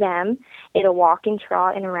can do them in a walk and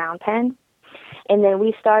trot and a round pen. And then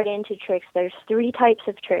we start into tricks. There's 3 types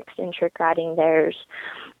of tricks in trick riding. There's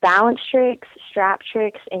balance tricks, strap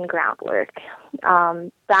tricks, and groundwork.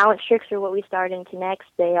 Balance tricks are what we start into next.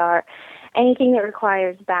 They are anything that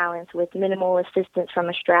requires balance with minimal assistance from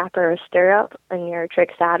a strap or a stirrup in your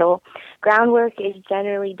trick saddle. Groundwork is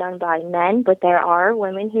generally done by men, but there are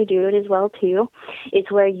women who do it as well too.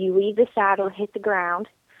 It's where you leave the saddle, hit the ground,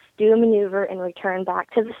 do a maneuver and return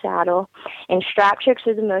back to the saddle. And strap tricks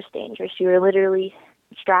are the most dangerous. You are literally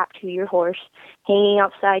strapped to your horse, hanging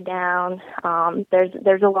upside down.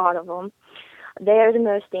 There's a lot of them. They are the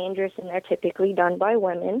most dangerous, and they're typically done by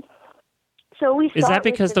women. So Is that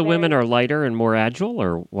because the women are lighter and more agile,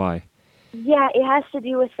 or why? Yeah, it has to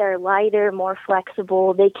do with they're lighter, more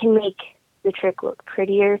flexible. They can make the trick look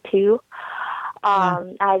prettier, too.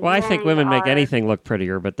 I think women make anything look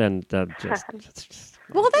prettier, but then just...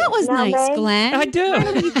 Well, that was nice, Glenn. I do.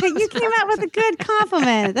 You came out with a good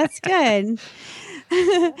compliment. That's good.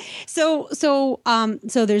 So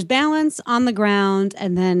there's balance on the ground,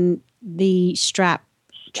 and then the strap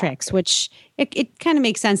tricks, which it kind of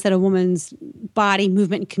makes sense that a woman's body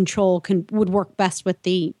movement and control would work best with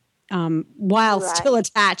the while still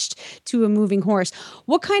attached to a moving horse.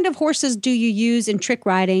 What kind of horses do you use in trick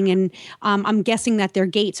riding? And I'm guessing that their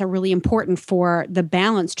gaits are really important for the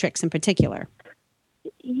balance tricks in particular.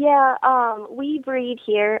 Yeah, we breed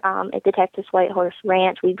here at the Texas White Horse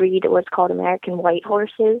Ranch. We breed what's called American white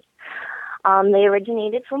horses. They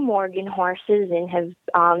originated from Morgan horses and have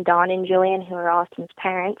Don and Joanne, who are Austin's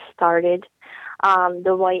parents, started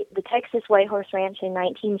the Texas White Horse Ranch in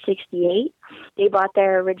 1968. They bought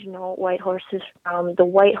their original white horses from the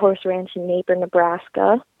White Horse Ranch in Napier,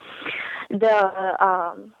 Nebraska.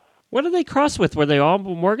 What did they cross with? Were they all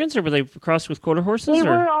Morgans, or were they crossed with quarter horses? They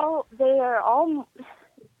are all.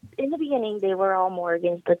 In the beginning, they were all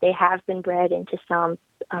Morgans, but they have been bred into some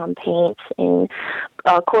paints and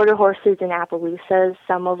quarter horses and Appaloosas.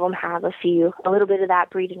 Some of them have a little bit of that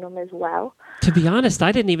breed in them as well. To be honest,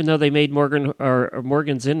 I didn't even know they made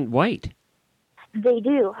Morgans in white. They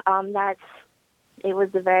do. It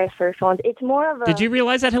was the very first one. It's more of a... Did you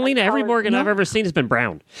realize that, Helena? Every Morgan I've ever seen has been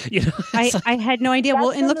brown. You know? I had no idea.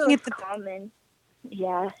 Well, in looking at the... common.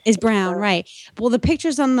 Yeah. Is brown, right. Well, the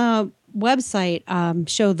pictures on the website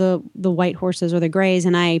show the white horses or the grays,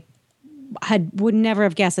 and I would never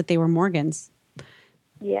have guessed that they were Morgans.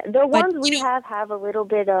 Yeah, the ones we have a little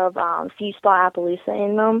bit of few spot Appaloosa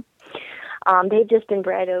in them. They've just been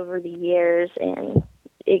bred over the years, and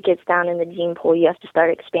it gets down in the gene pool. You have to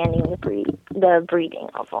start expanding the breeding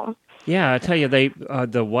of them. Yeah, I tell you,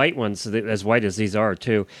 the white ones, as white as these are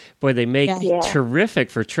too, boy, they make terrific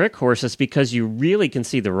for trick horses because you really can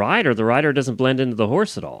see the rider. The rider doesn't blend into the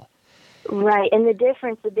horse at all. Right, and the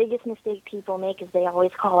biggest mistake people make is they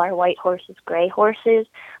always call our white horses gray horses,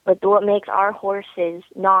 but what makes our horses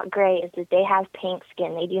not gray is that they have pink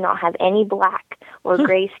skin. They do not have any black or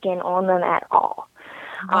gray skin on them at all.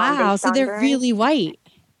 Wow, so they're really white.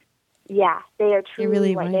 Yeah, they are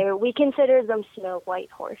truly white. We consider them snow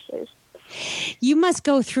white horses. You must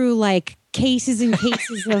go through like cases and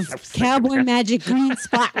cases of Cowboy Magic green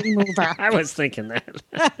spot remover. I was thinking that.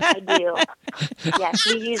 I do. Yes,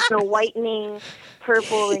 we use the whitening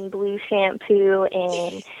purple and blue shampoo,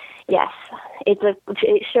 and yes, it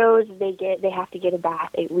shows they have to get a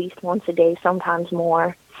bath at least once a day, sometimes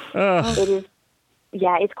more. It is.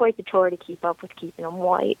 Yeah, it's quite the chore to keep up with keeping them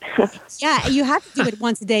white. Yeah, you have to do it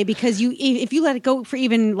once a day because if you let it go for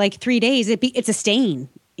even like 3 days, it's a stain.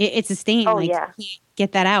 It's a stain. Oh, like, yeah. You can't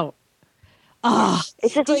get that out. Oh,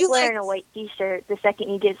 it's just like wearing a white T-shirt. The second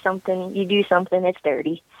you do something, it's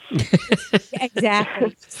dirty.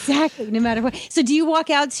 Exactly. No matter what. So, do you walk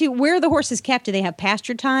out to where are the horses kept? Do they have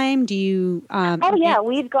pasture time? Do you?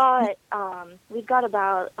 We've got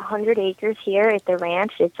about 100 acres here at the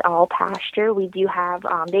ranch. It's all pasture. We do have.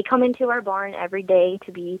 They come into our barn every day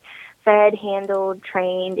to be fed, handled,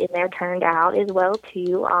 trained, and they're turned out as well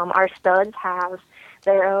too. Our studs have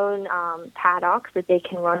their own paddocks that they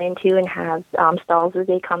can run into and have stalls as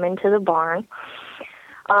they come into the barn.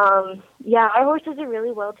 Our horses are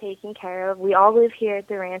really well taken care of. We all live here at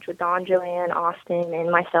the ranch with Don, Joanne, Austin, and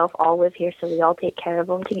myself all live here, so we all take care of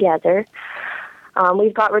them together.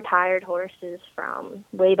 We've got retired horses from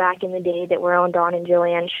way back in the day that were on Don and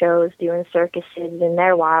Joanne shows doing circuses and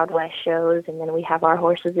their Wild West shows, and then we have our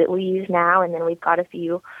horses that we use now, and then we've got a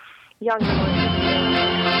few younger horses.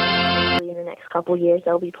 In the next couple of years,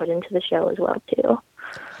 they'll be put into the show as well, too.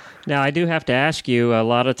 Now, I do have to ask you, a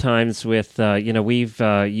lot of times with, you've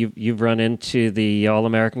run into the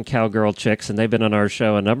All-American Cowgirl chicks, and they've been on our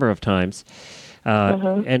show a number of times.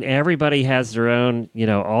 And everybody has their own,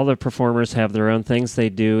 all the performers have their own things they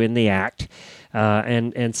do in the act.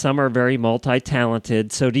 And some are very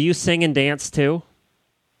multi-talented. So do you sing and dance too?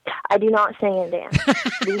 I do not sing and dance.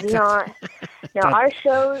 We do not. No, our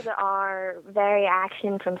shows are very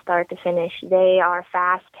action from start to finish. They are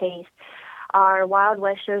fast-paced. Our Wild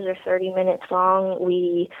West shows are 30 minutes long.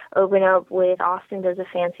 We open up with Austin does a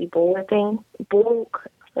fancy bullwhip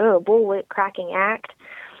cracking act.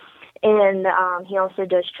 And he also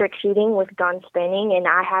does trick shooting with gun spinning. And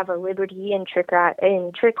I have a Liberty and trick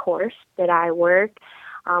horse that I work.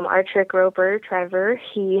 Our trick roper, Trevor,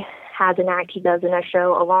 he has an act he does in our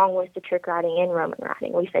show along with the trick riding and Roman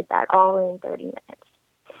riding. We fit that all in 30 minutes.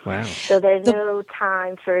 Wow. So there's no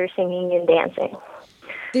time for singing and dancing.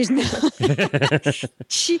 There's no.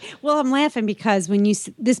 Well, I'm laughing because when you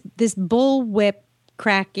this bull whip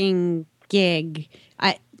cracking gig,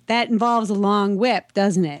 that involves a long whip,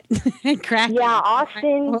 doesn't it? Cracking. Yeah,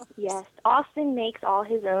 Austin. Yes, Austin makes all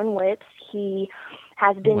his own whips. He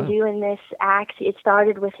has been doing this act. It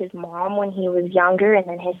started with his mom when he was younger, and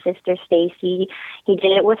then his sister Stacy. He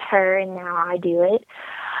did it with her, and now I do it.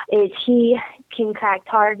 He can crack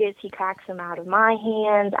targets. He cracks them out of my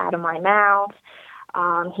hands, out of my mouth.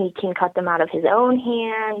 He can cut them out of his own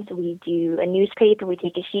hands. We do a newspaper. We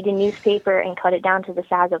take a sheet of newspaper and cut it down to the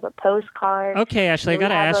size of a postcard. Okay, Ashley, I got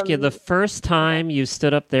to ask you, the first time you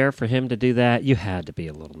stood up there for him to do that, you had to be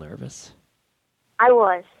a little nervous. I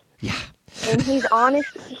was. Yeah. And he's honest.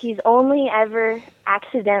 He's only ever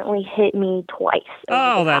accidentally hit me twice.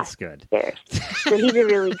 Oh, that's good. Years. So he's a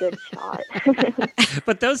really good shot.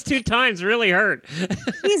 But those 2 times really hurt.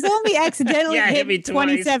 He's only accidentally hit me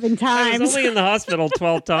 27 times. I was only in the hospital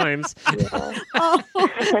 12 times. Yeah.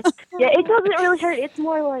 Yeah, it doesn't really hurt. It's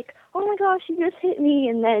more like, oh my gosh, you just hit me,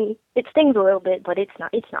 and then it stings a little bit, but it's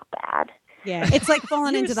not bad. Yeah, it's like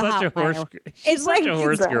falling into the hot pile. It's like a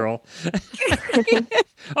horse girl.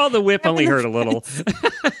 Oh, the whip only hurt a little.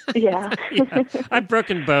 Yeah. I've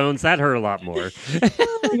broken bones. That hurt a lot more.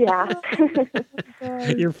 Yeah.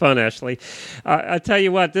 You're fun, Ashley. I tell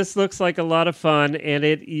you what, this looks like a lot of fun, and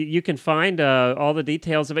you can find all the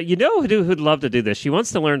details of it. You know who'd love to do this? She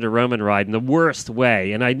wants to learn to Roman ride in the worst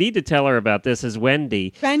way, and I need to tell her about this. Is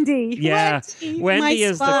Wendy? Wendy, yeah, Wendy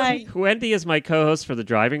is my co-host for the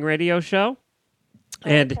driving radio show.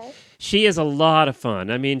 And she is a lot of fun.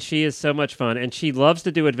 I mean, she is so much fun, and she loves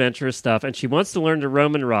to do adventurous stuff, and she wants to learn to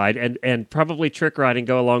Roman ride and probably trick riding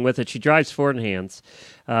go along with it. She drives Ford and Hands.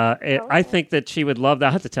 I think that she would love that.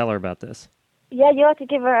 I have to tell her about this. Yeah, you'll have to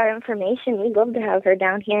give her our information. We'd love to have her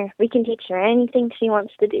down here. We can teach her anything she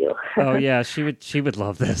wants to do. Oh, yeah, she would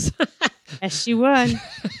love this. Yes, she would.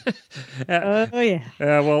 Oh yeah.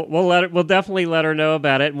 We'll definitely let her know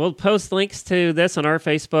about it. And we'll post links to this on our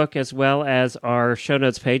Facebook as well as our show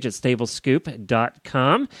notes page at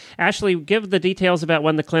stablescoop.com. Ashley, give the details about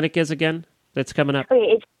when the clinic is again that's coming up.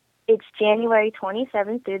 Okay, it's January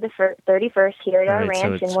 27th through the 31st here at our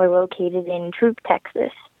ranch, and we're located in Troop,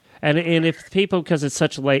 Texas. And if people, because it's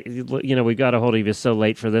such late, we got a hold of you so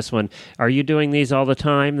late for this one. Are you doing these all the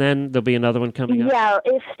time then? There'll be another one coming up? Yeah,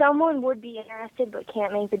 if someone would be interested but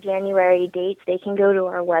can't make the January dates, they can go to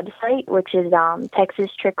our website, which is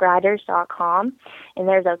TexasTrickRiders.com. And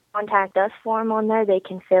there's a Contact Us form on there they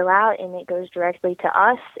can fill out, and it goes directly to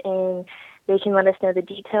us. And they can let us know the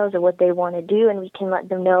details of what they want to do, and we can let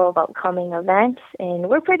them know about coming events. And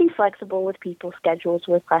we're pretty flexible with people's schedules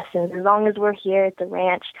with lessons. As long as we're here at the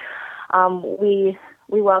ranch, we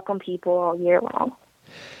welcome people all year long.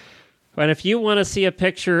 And if you want to see a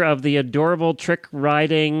picture of the adorable trick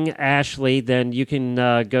riding Ashley, then you can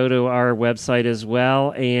go to our website as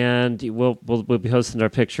well, and we'll be posting our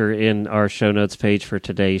picture in our show notes page for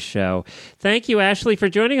today's show. Thank you, Ashley, for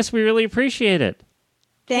joining us. We really appreciate it.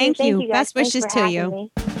 Thank you. Best wishes to you.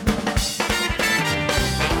 Me.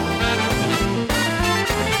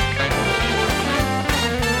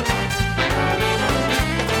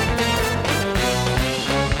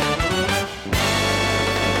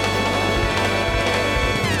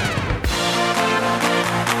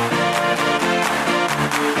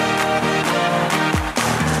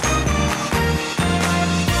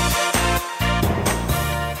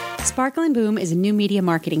 Sparkle and Boom is a new media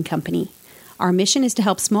marketing company. Our mission is to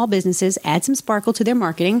help small businesses add some sparkle to their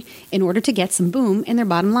marketing in order to get some boom in their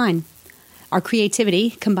bottom line. Our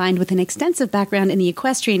creativity, combined with an extensive background in the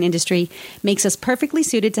equestrian industry, makes us perfectly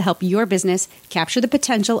suited to help your business capture the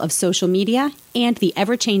potential of social media and the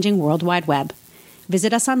ever-changing World Wide Web.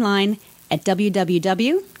 Visit us online at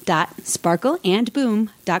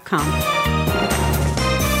www.sparkleandboom.com.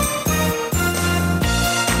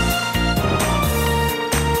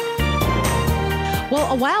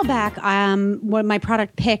 Well, a while back, what my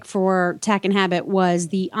product pick for Tack and Habit was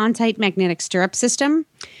the On-Tight Magnetic Stirrup System,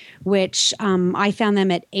 which I found them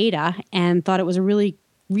at Ada and thought it was a really,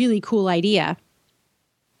 really cool idea.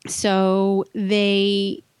 So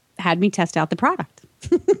they had me test out the product.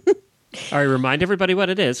 All right, remind everybody what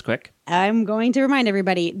it is, quick. I'm going to remind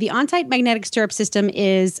everybody. The On-Tight Magnetic Stirrup System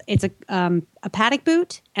it's a paddock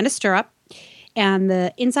boot and a stirrup. And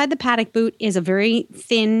the inside the paddock boot is a very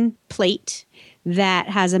thin plate that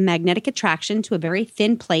has a magnetic attraction to a very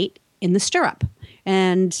thin plate in the stirrup.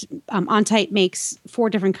 And On-Tite makes 4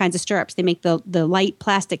 different kinds of stirrups. They make the light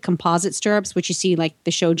plastic composite stirrups, which you see like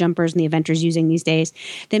the show jumpers and the eventers using these days.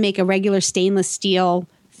 They make a regular stainless steel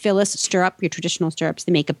Phyllis stirrup, your traditional stirrups.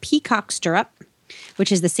 They make a peacock stirrup,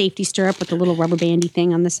 which is the safety stirrup with the little rubber bandy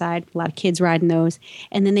thing on the side. A lot of kids riding those.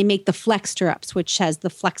 And then they make the flex stirrups, which has the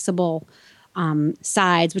flexible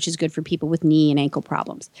sides, which is good for people with knee and ankle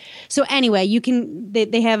problems. So anyway,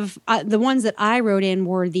 they have the ones that I rode in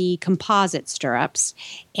were the composite stirrups,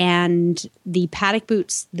 and the paddock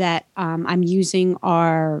boots that I'm using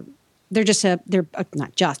they're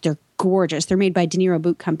gorgeous. They're made by De Niro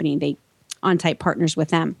Boot Company. On-Tite partners with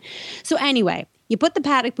them. So anyway, you put the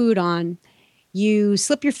paddock boot on, you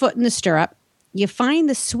slip your foot in the stirrup, you find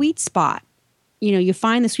the sweet spot. You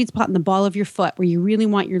find the sweet spot in the ball of your foot where you really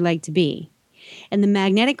want your leg to be. And the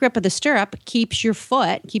magnetic grip of the stirrup keeps your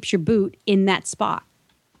boot in that spot.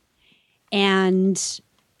 And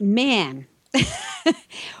man,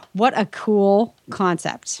 what a cool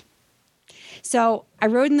concept. So I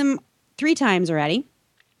rode in them 3 times already.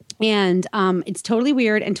 And it's totally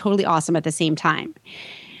weird and totally awesome at the same time.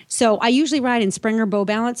 So I usually ride in Springer Bow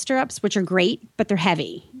Balance stirrups, which are great, but they're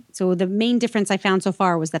heavy. So the main difference I found so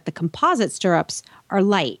far was that the composite stirrups are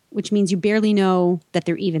light, which means you barely know that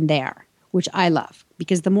they're even there, which I love,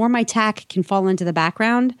 because the more my tack can fall into the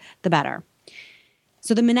background, the better.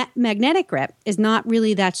 So the magnetic grip is not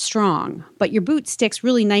really that strong, but your boot sticks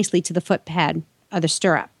really nicely to the foot pad of the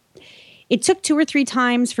stirrup. It took 2 or 3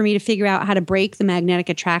 times for me to figure out how to break the magnetic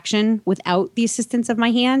attraction without the assistance of my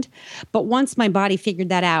hand. But once my body figured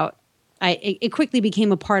that out, it quickly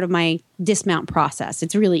became a part of my dismount process.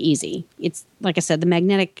 It's really easy. It's like I said, the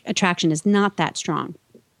magnetic attraction is not that strong.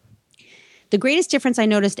 The greatest difference I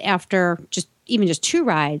noticed after just 2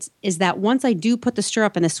 rides is that once I do put the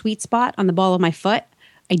stirrup in the sweet spot on the ball of my foot,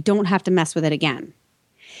 I don't have to mess with it again.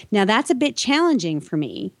 Now, that's a bit challenging for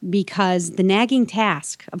me because the nagging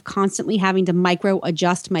task of constantly having to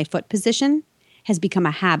micro-adjust my foot position has become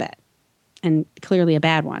a habit, and clearly a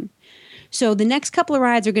bad one. So the next couple of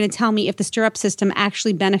rides are going to tell me if the stirrup system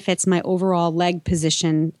actually benefits my overall leg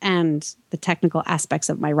position and the technical aspects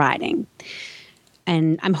of my riding.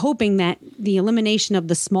 And I'm hoping that the elimination of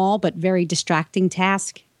the small but very distracting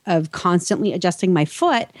task of constantly adjusting my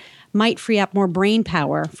foot might free up more brain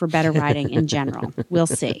power for better riding in general. We'll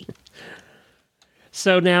see.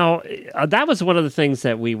 So now, that was one of the things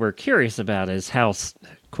that we were curious about, is how,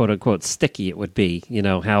 quote unquote, sticky it would be.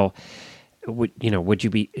 Would you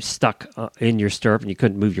be stuck in your stirrup and you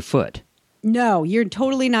couldn't move your foot? No, you're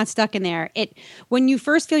totally not stuck in there. When you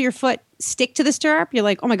first feel your foot stick to the stirrup, you're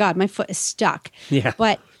like, oh my God, my foot is stuck. Yeah.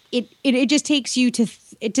 But it just takes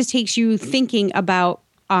you thinking about,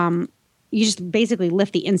 you just basically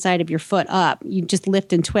lift the inside of your foot up. You just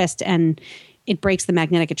lift and twist, and it breaks the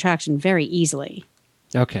magnetic attraction very easily.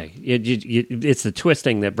 Okay. It's the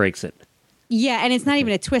twisting that breaks it. Yeah, and it's not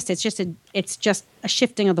even a twist. It's just a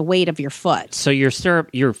shifting of the weight of your foot. So your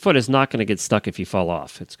foot is not going to get stuck if you fall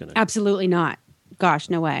off. It's going to... Absolutely not. Gosh,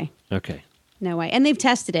 no way. Okay. No way. And they've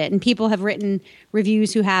tested it, and people have written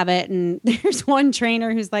reviews who have it. And there's one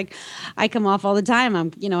trainer who's like, I come off all the time.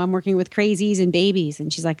 I'm working with crazies and babies.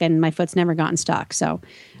 And she's like, and my foot's never gotten stuck. So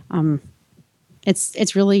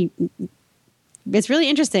it's really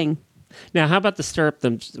interesting. Now, how about the stirrup?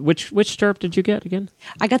 Which stirrup did you get again?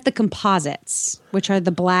 I got the composites, which are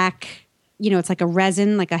the black, it's like a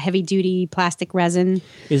resin, like a heavy duty plastic resin.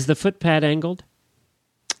 Is the foot pad angled?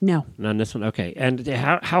 No. Not on this one? Okay. And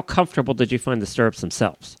how comfortable did you find the stirrups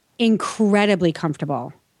themselves? Incredibly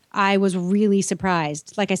comfortable. I was really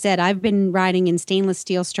surprised. Like I said, I've been riding in stainless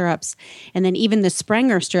steel stirrups, and then even the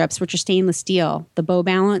Springer stirrups, which are stainless steel, the Bow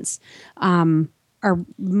Balance, are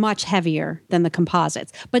much heavier than the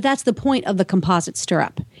composites. But that's the point of the composite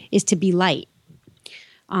stirrup, is to be light.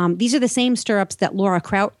 These are the same stirrups that Laura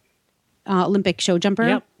Kraut, Olympic show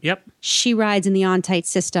jumper. Yep. She rides in the On-Tite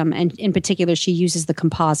system, and in particular, she uses the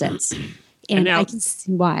composites. And now, I can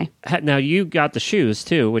see why. Now, you got the shoes,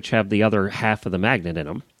 too, which have the other half of the magnet in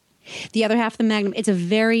them. The other half of the magnet, it's a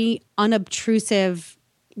very unobtrusive,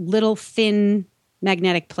 little, thin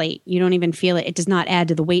magnetic plate. You don't even feel it. It does not add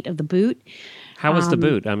to the weight of the boot. How was the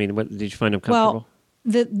boot? I mean, did you find them comfortable?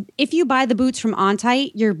 Well, if you buy the boots from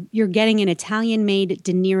On-Tite, you're getting an Italian-made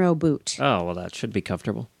De Niro boot. Oh, well, that should be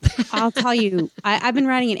comfortable. I'll tell you, I've been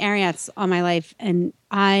riding in Ariats all my life, and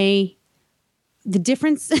the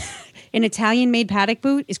difference in Italian-made paddock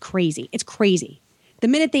boot is crazy. It's crazy. The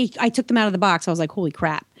minute I took them out of the box, I was like, holy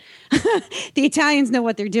crap. The Italians know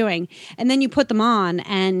what they're doing. And then you put them on,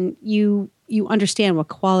 and you understand what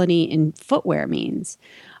quality in footwear means.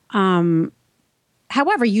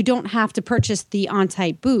 However, you don't have to purchase the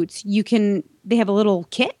On-Type boots. They have a little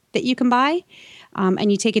kit that you can buy,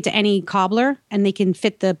 and you take it to any cobbler, and they can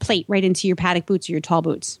fit the plate right into your paddock boots or your tall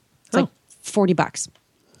boots. It's like $40.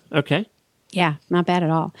 Okay. Yeah, not bad at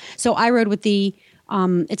all. So I rode with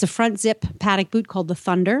it's a front zip paddock boot called the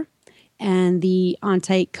Thunder, and the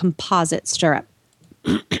On-Type composite stirrup.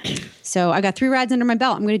 So I got 3 rides under my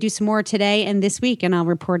belt. I'm going to do some more today and this week, and I'll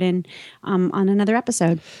report in on another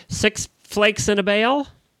episode. 6 flakes in a bale?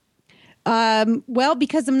 Well,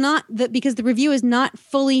 because because the review is not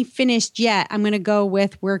fully finished yet, I'm going to go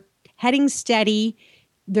with we're heading steady.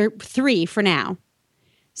 There are 3 for now.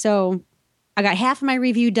 So I got half of my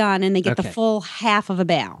review done, and they get the full half of a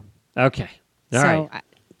bale. Okay. All right.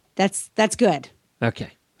 That's good.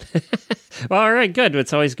 Okay. Well, all right, good.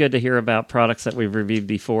 It's always good to hear about products that we've reviewed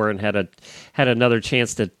before and had another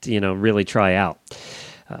chance to really try out.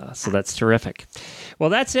 So that's terrific. Well,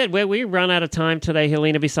 that's it. We run out of time today,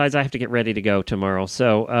 Helena. Besides, I have to get ready to go tomorrow.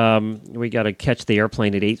 So we got to catch the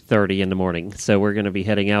airplane at 8:30 in the morning. So we're going to be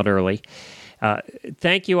heading out early.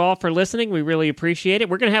 Thank you all for listening. We really appreciate it.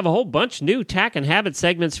 We're going to have a whole bunch new Tack and Habit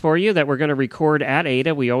segments for you that we're going to record at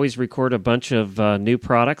ADA. We always record a bunch of new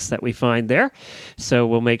products that we find there. So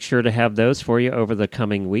we'll make sure to have those for you over the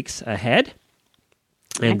coming weeks ahead.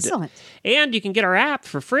 Excellent. And you can get our app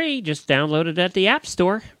for free. Just download it at the App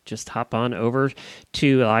Store. Just hop on over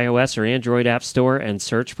to iOS or Android App Store and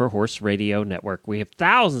search for Horse Radio Network. We have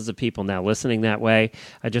thousands of people now listening that way.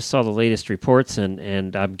 I just saw the latest reports,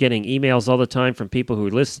 and I'm getting emails all the time from people who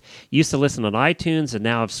used to listen on iTunes and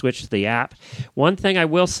now have switched to the app. One thing I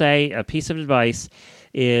will say, a piece of advice,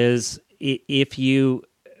 is if you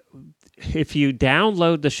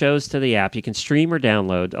download the shows to the app, you can stream or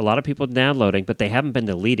download. A lot of people are downloading, but they haven't been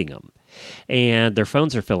deleting them. And their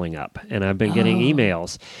phones are filling up. And I've been getting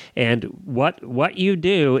emails. And what you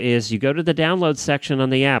do is you go to the download section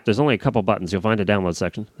on the app. There's only a couple buttons. You'll find a download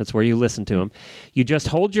section. That's where you listen to them. You just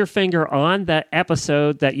hold your finger on the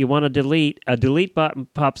episode that you want to delete. A delete button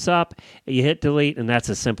pops up. You hit delete, and that's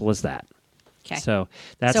as simple as that. Okay. So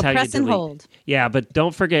that's how you delete. Press and hold. Yeah, but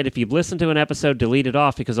don't forget, if you've listened to an episode, delete it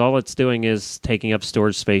off, because all it's doing is taking up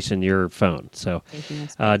storage space in your phone. So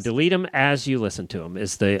delete them as you listen to them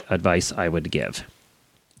is the advice I would give.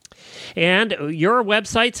 And your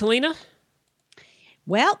website, Selena?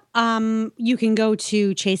 Well, you can go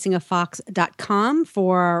to chasingafox.com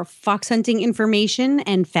for fox hunting information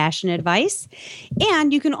and fashion advice.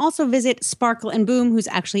 And you can also visit Sparkle and Boom, who's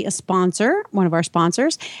actually a sponsor, one of our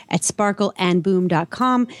sponsors, at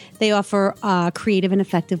sparkleandboom.com. They offer creative and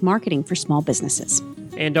effective marketing for small businesses.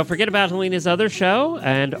 And don't forget about Helena's other show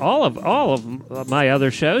and all of my other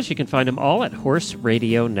shows. You can find them all at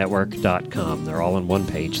horseradionetwork.com. They're all on one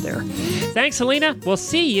page there. Thanks, Helena. We'll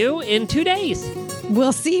see you in 2 days.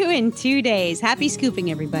 We'll see you in 2 days. Happy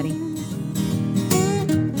scooping, everybody.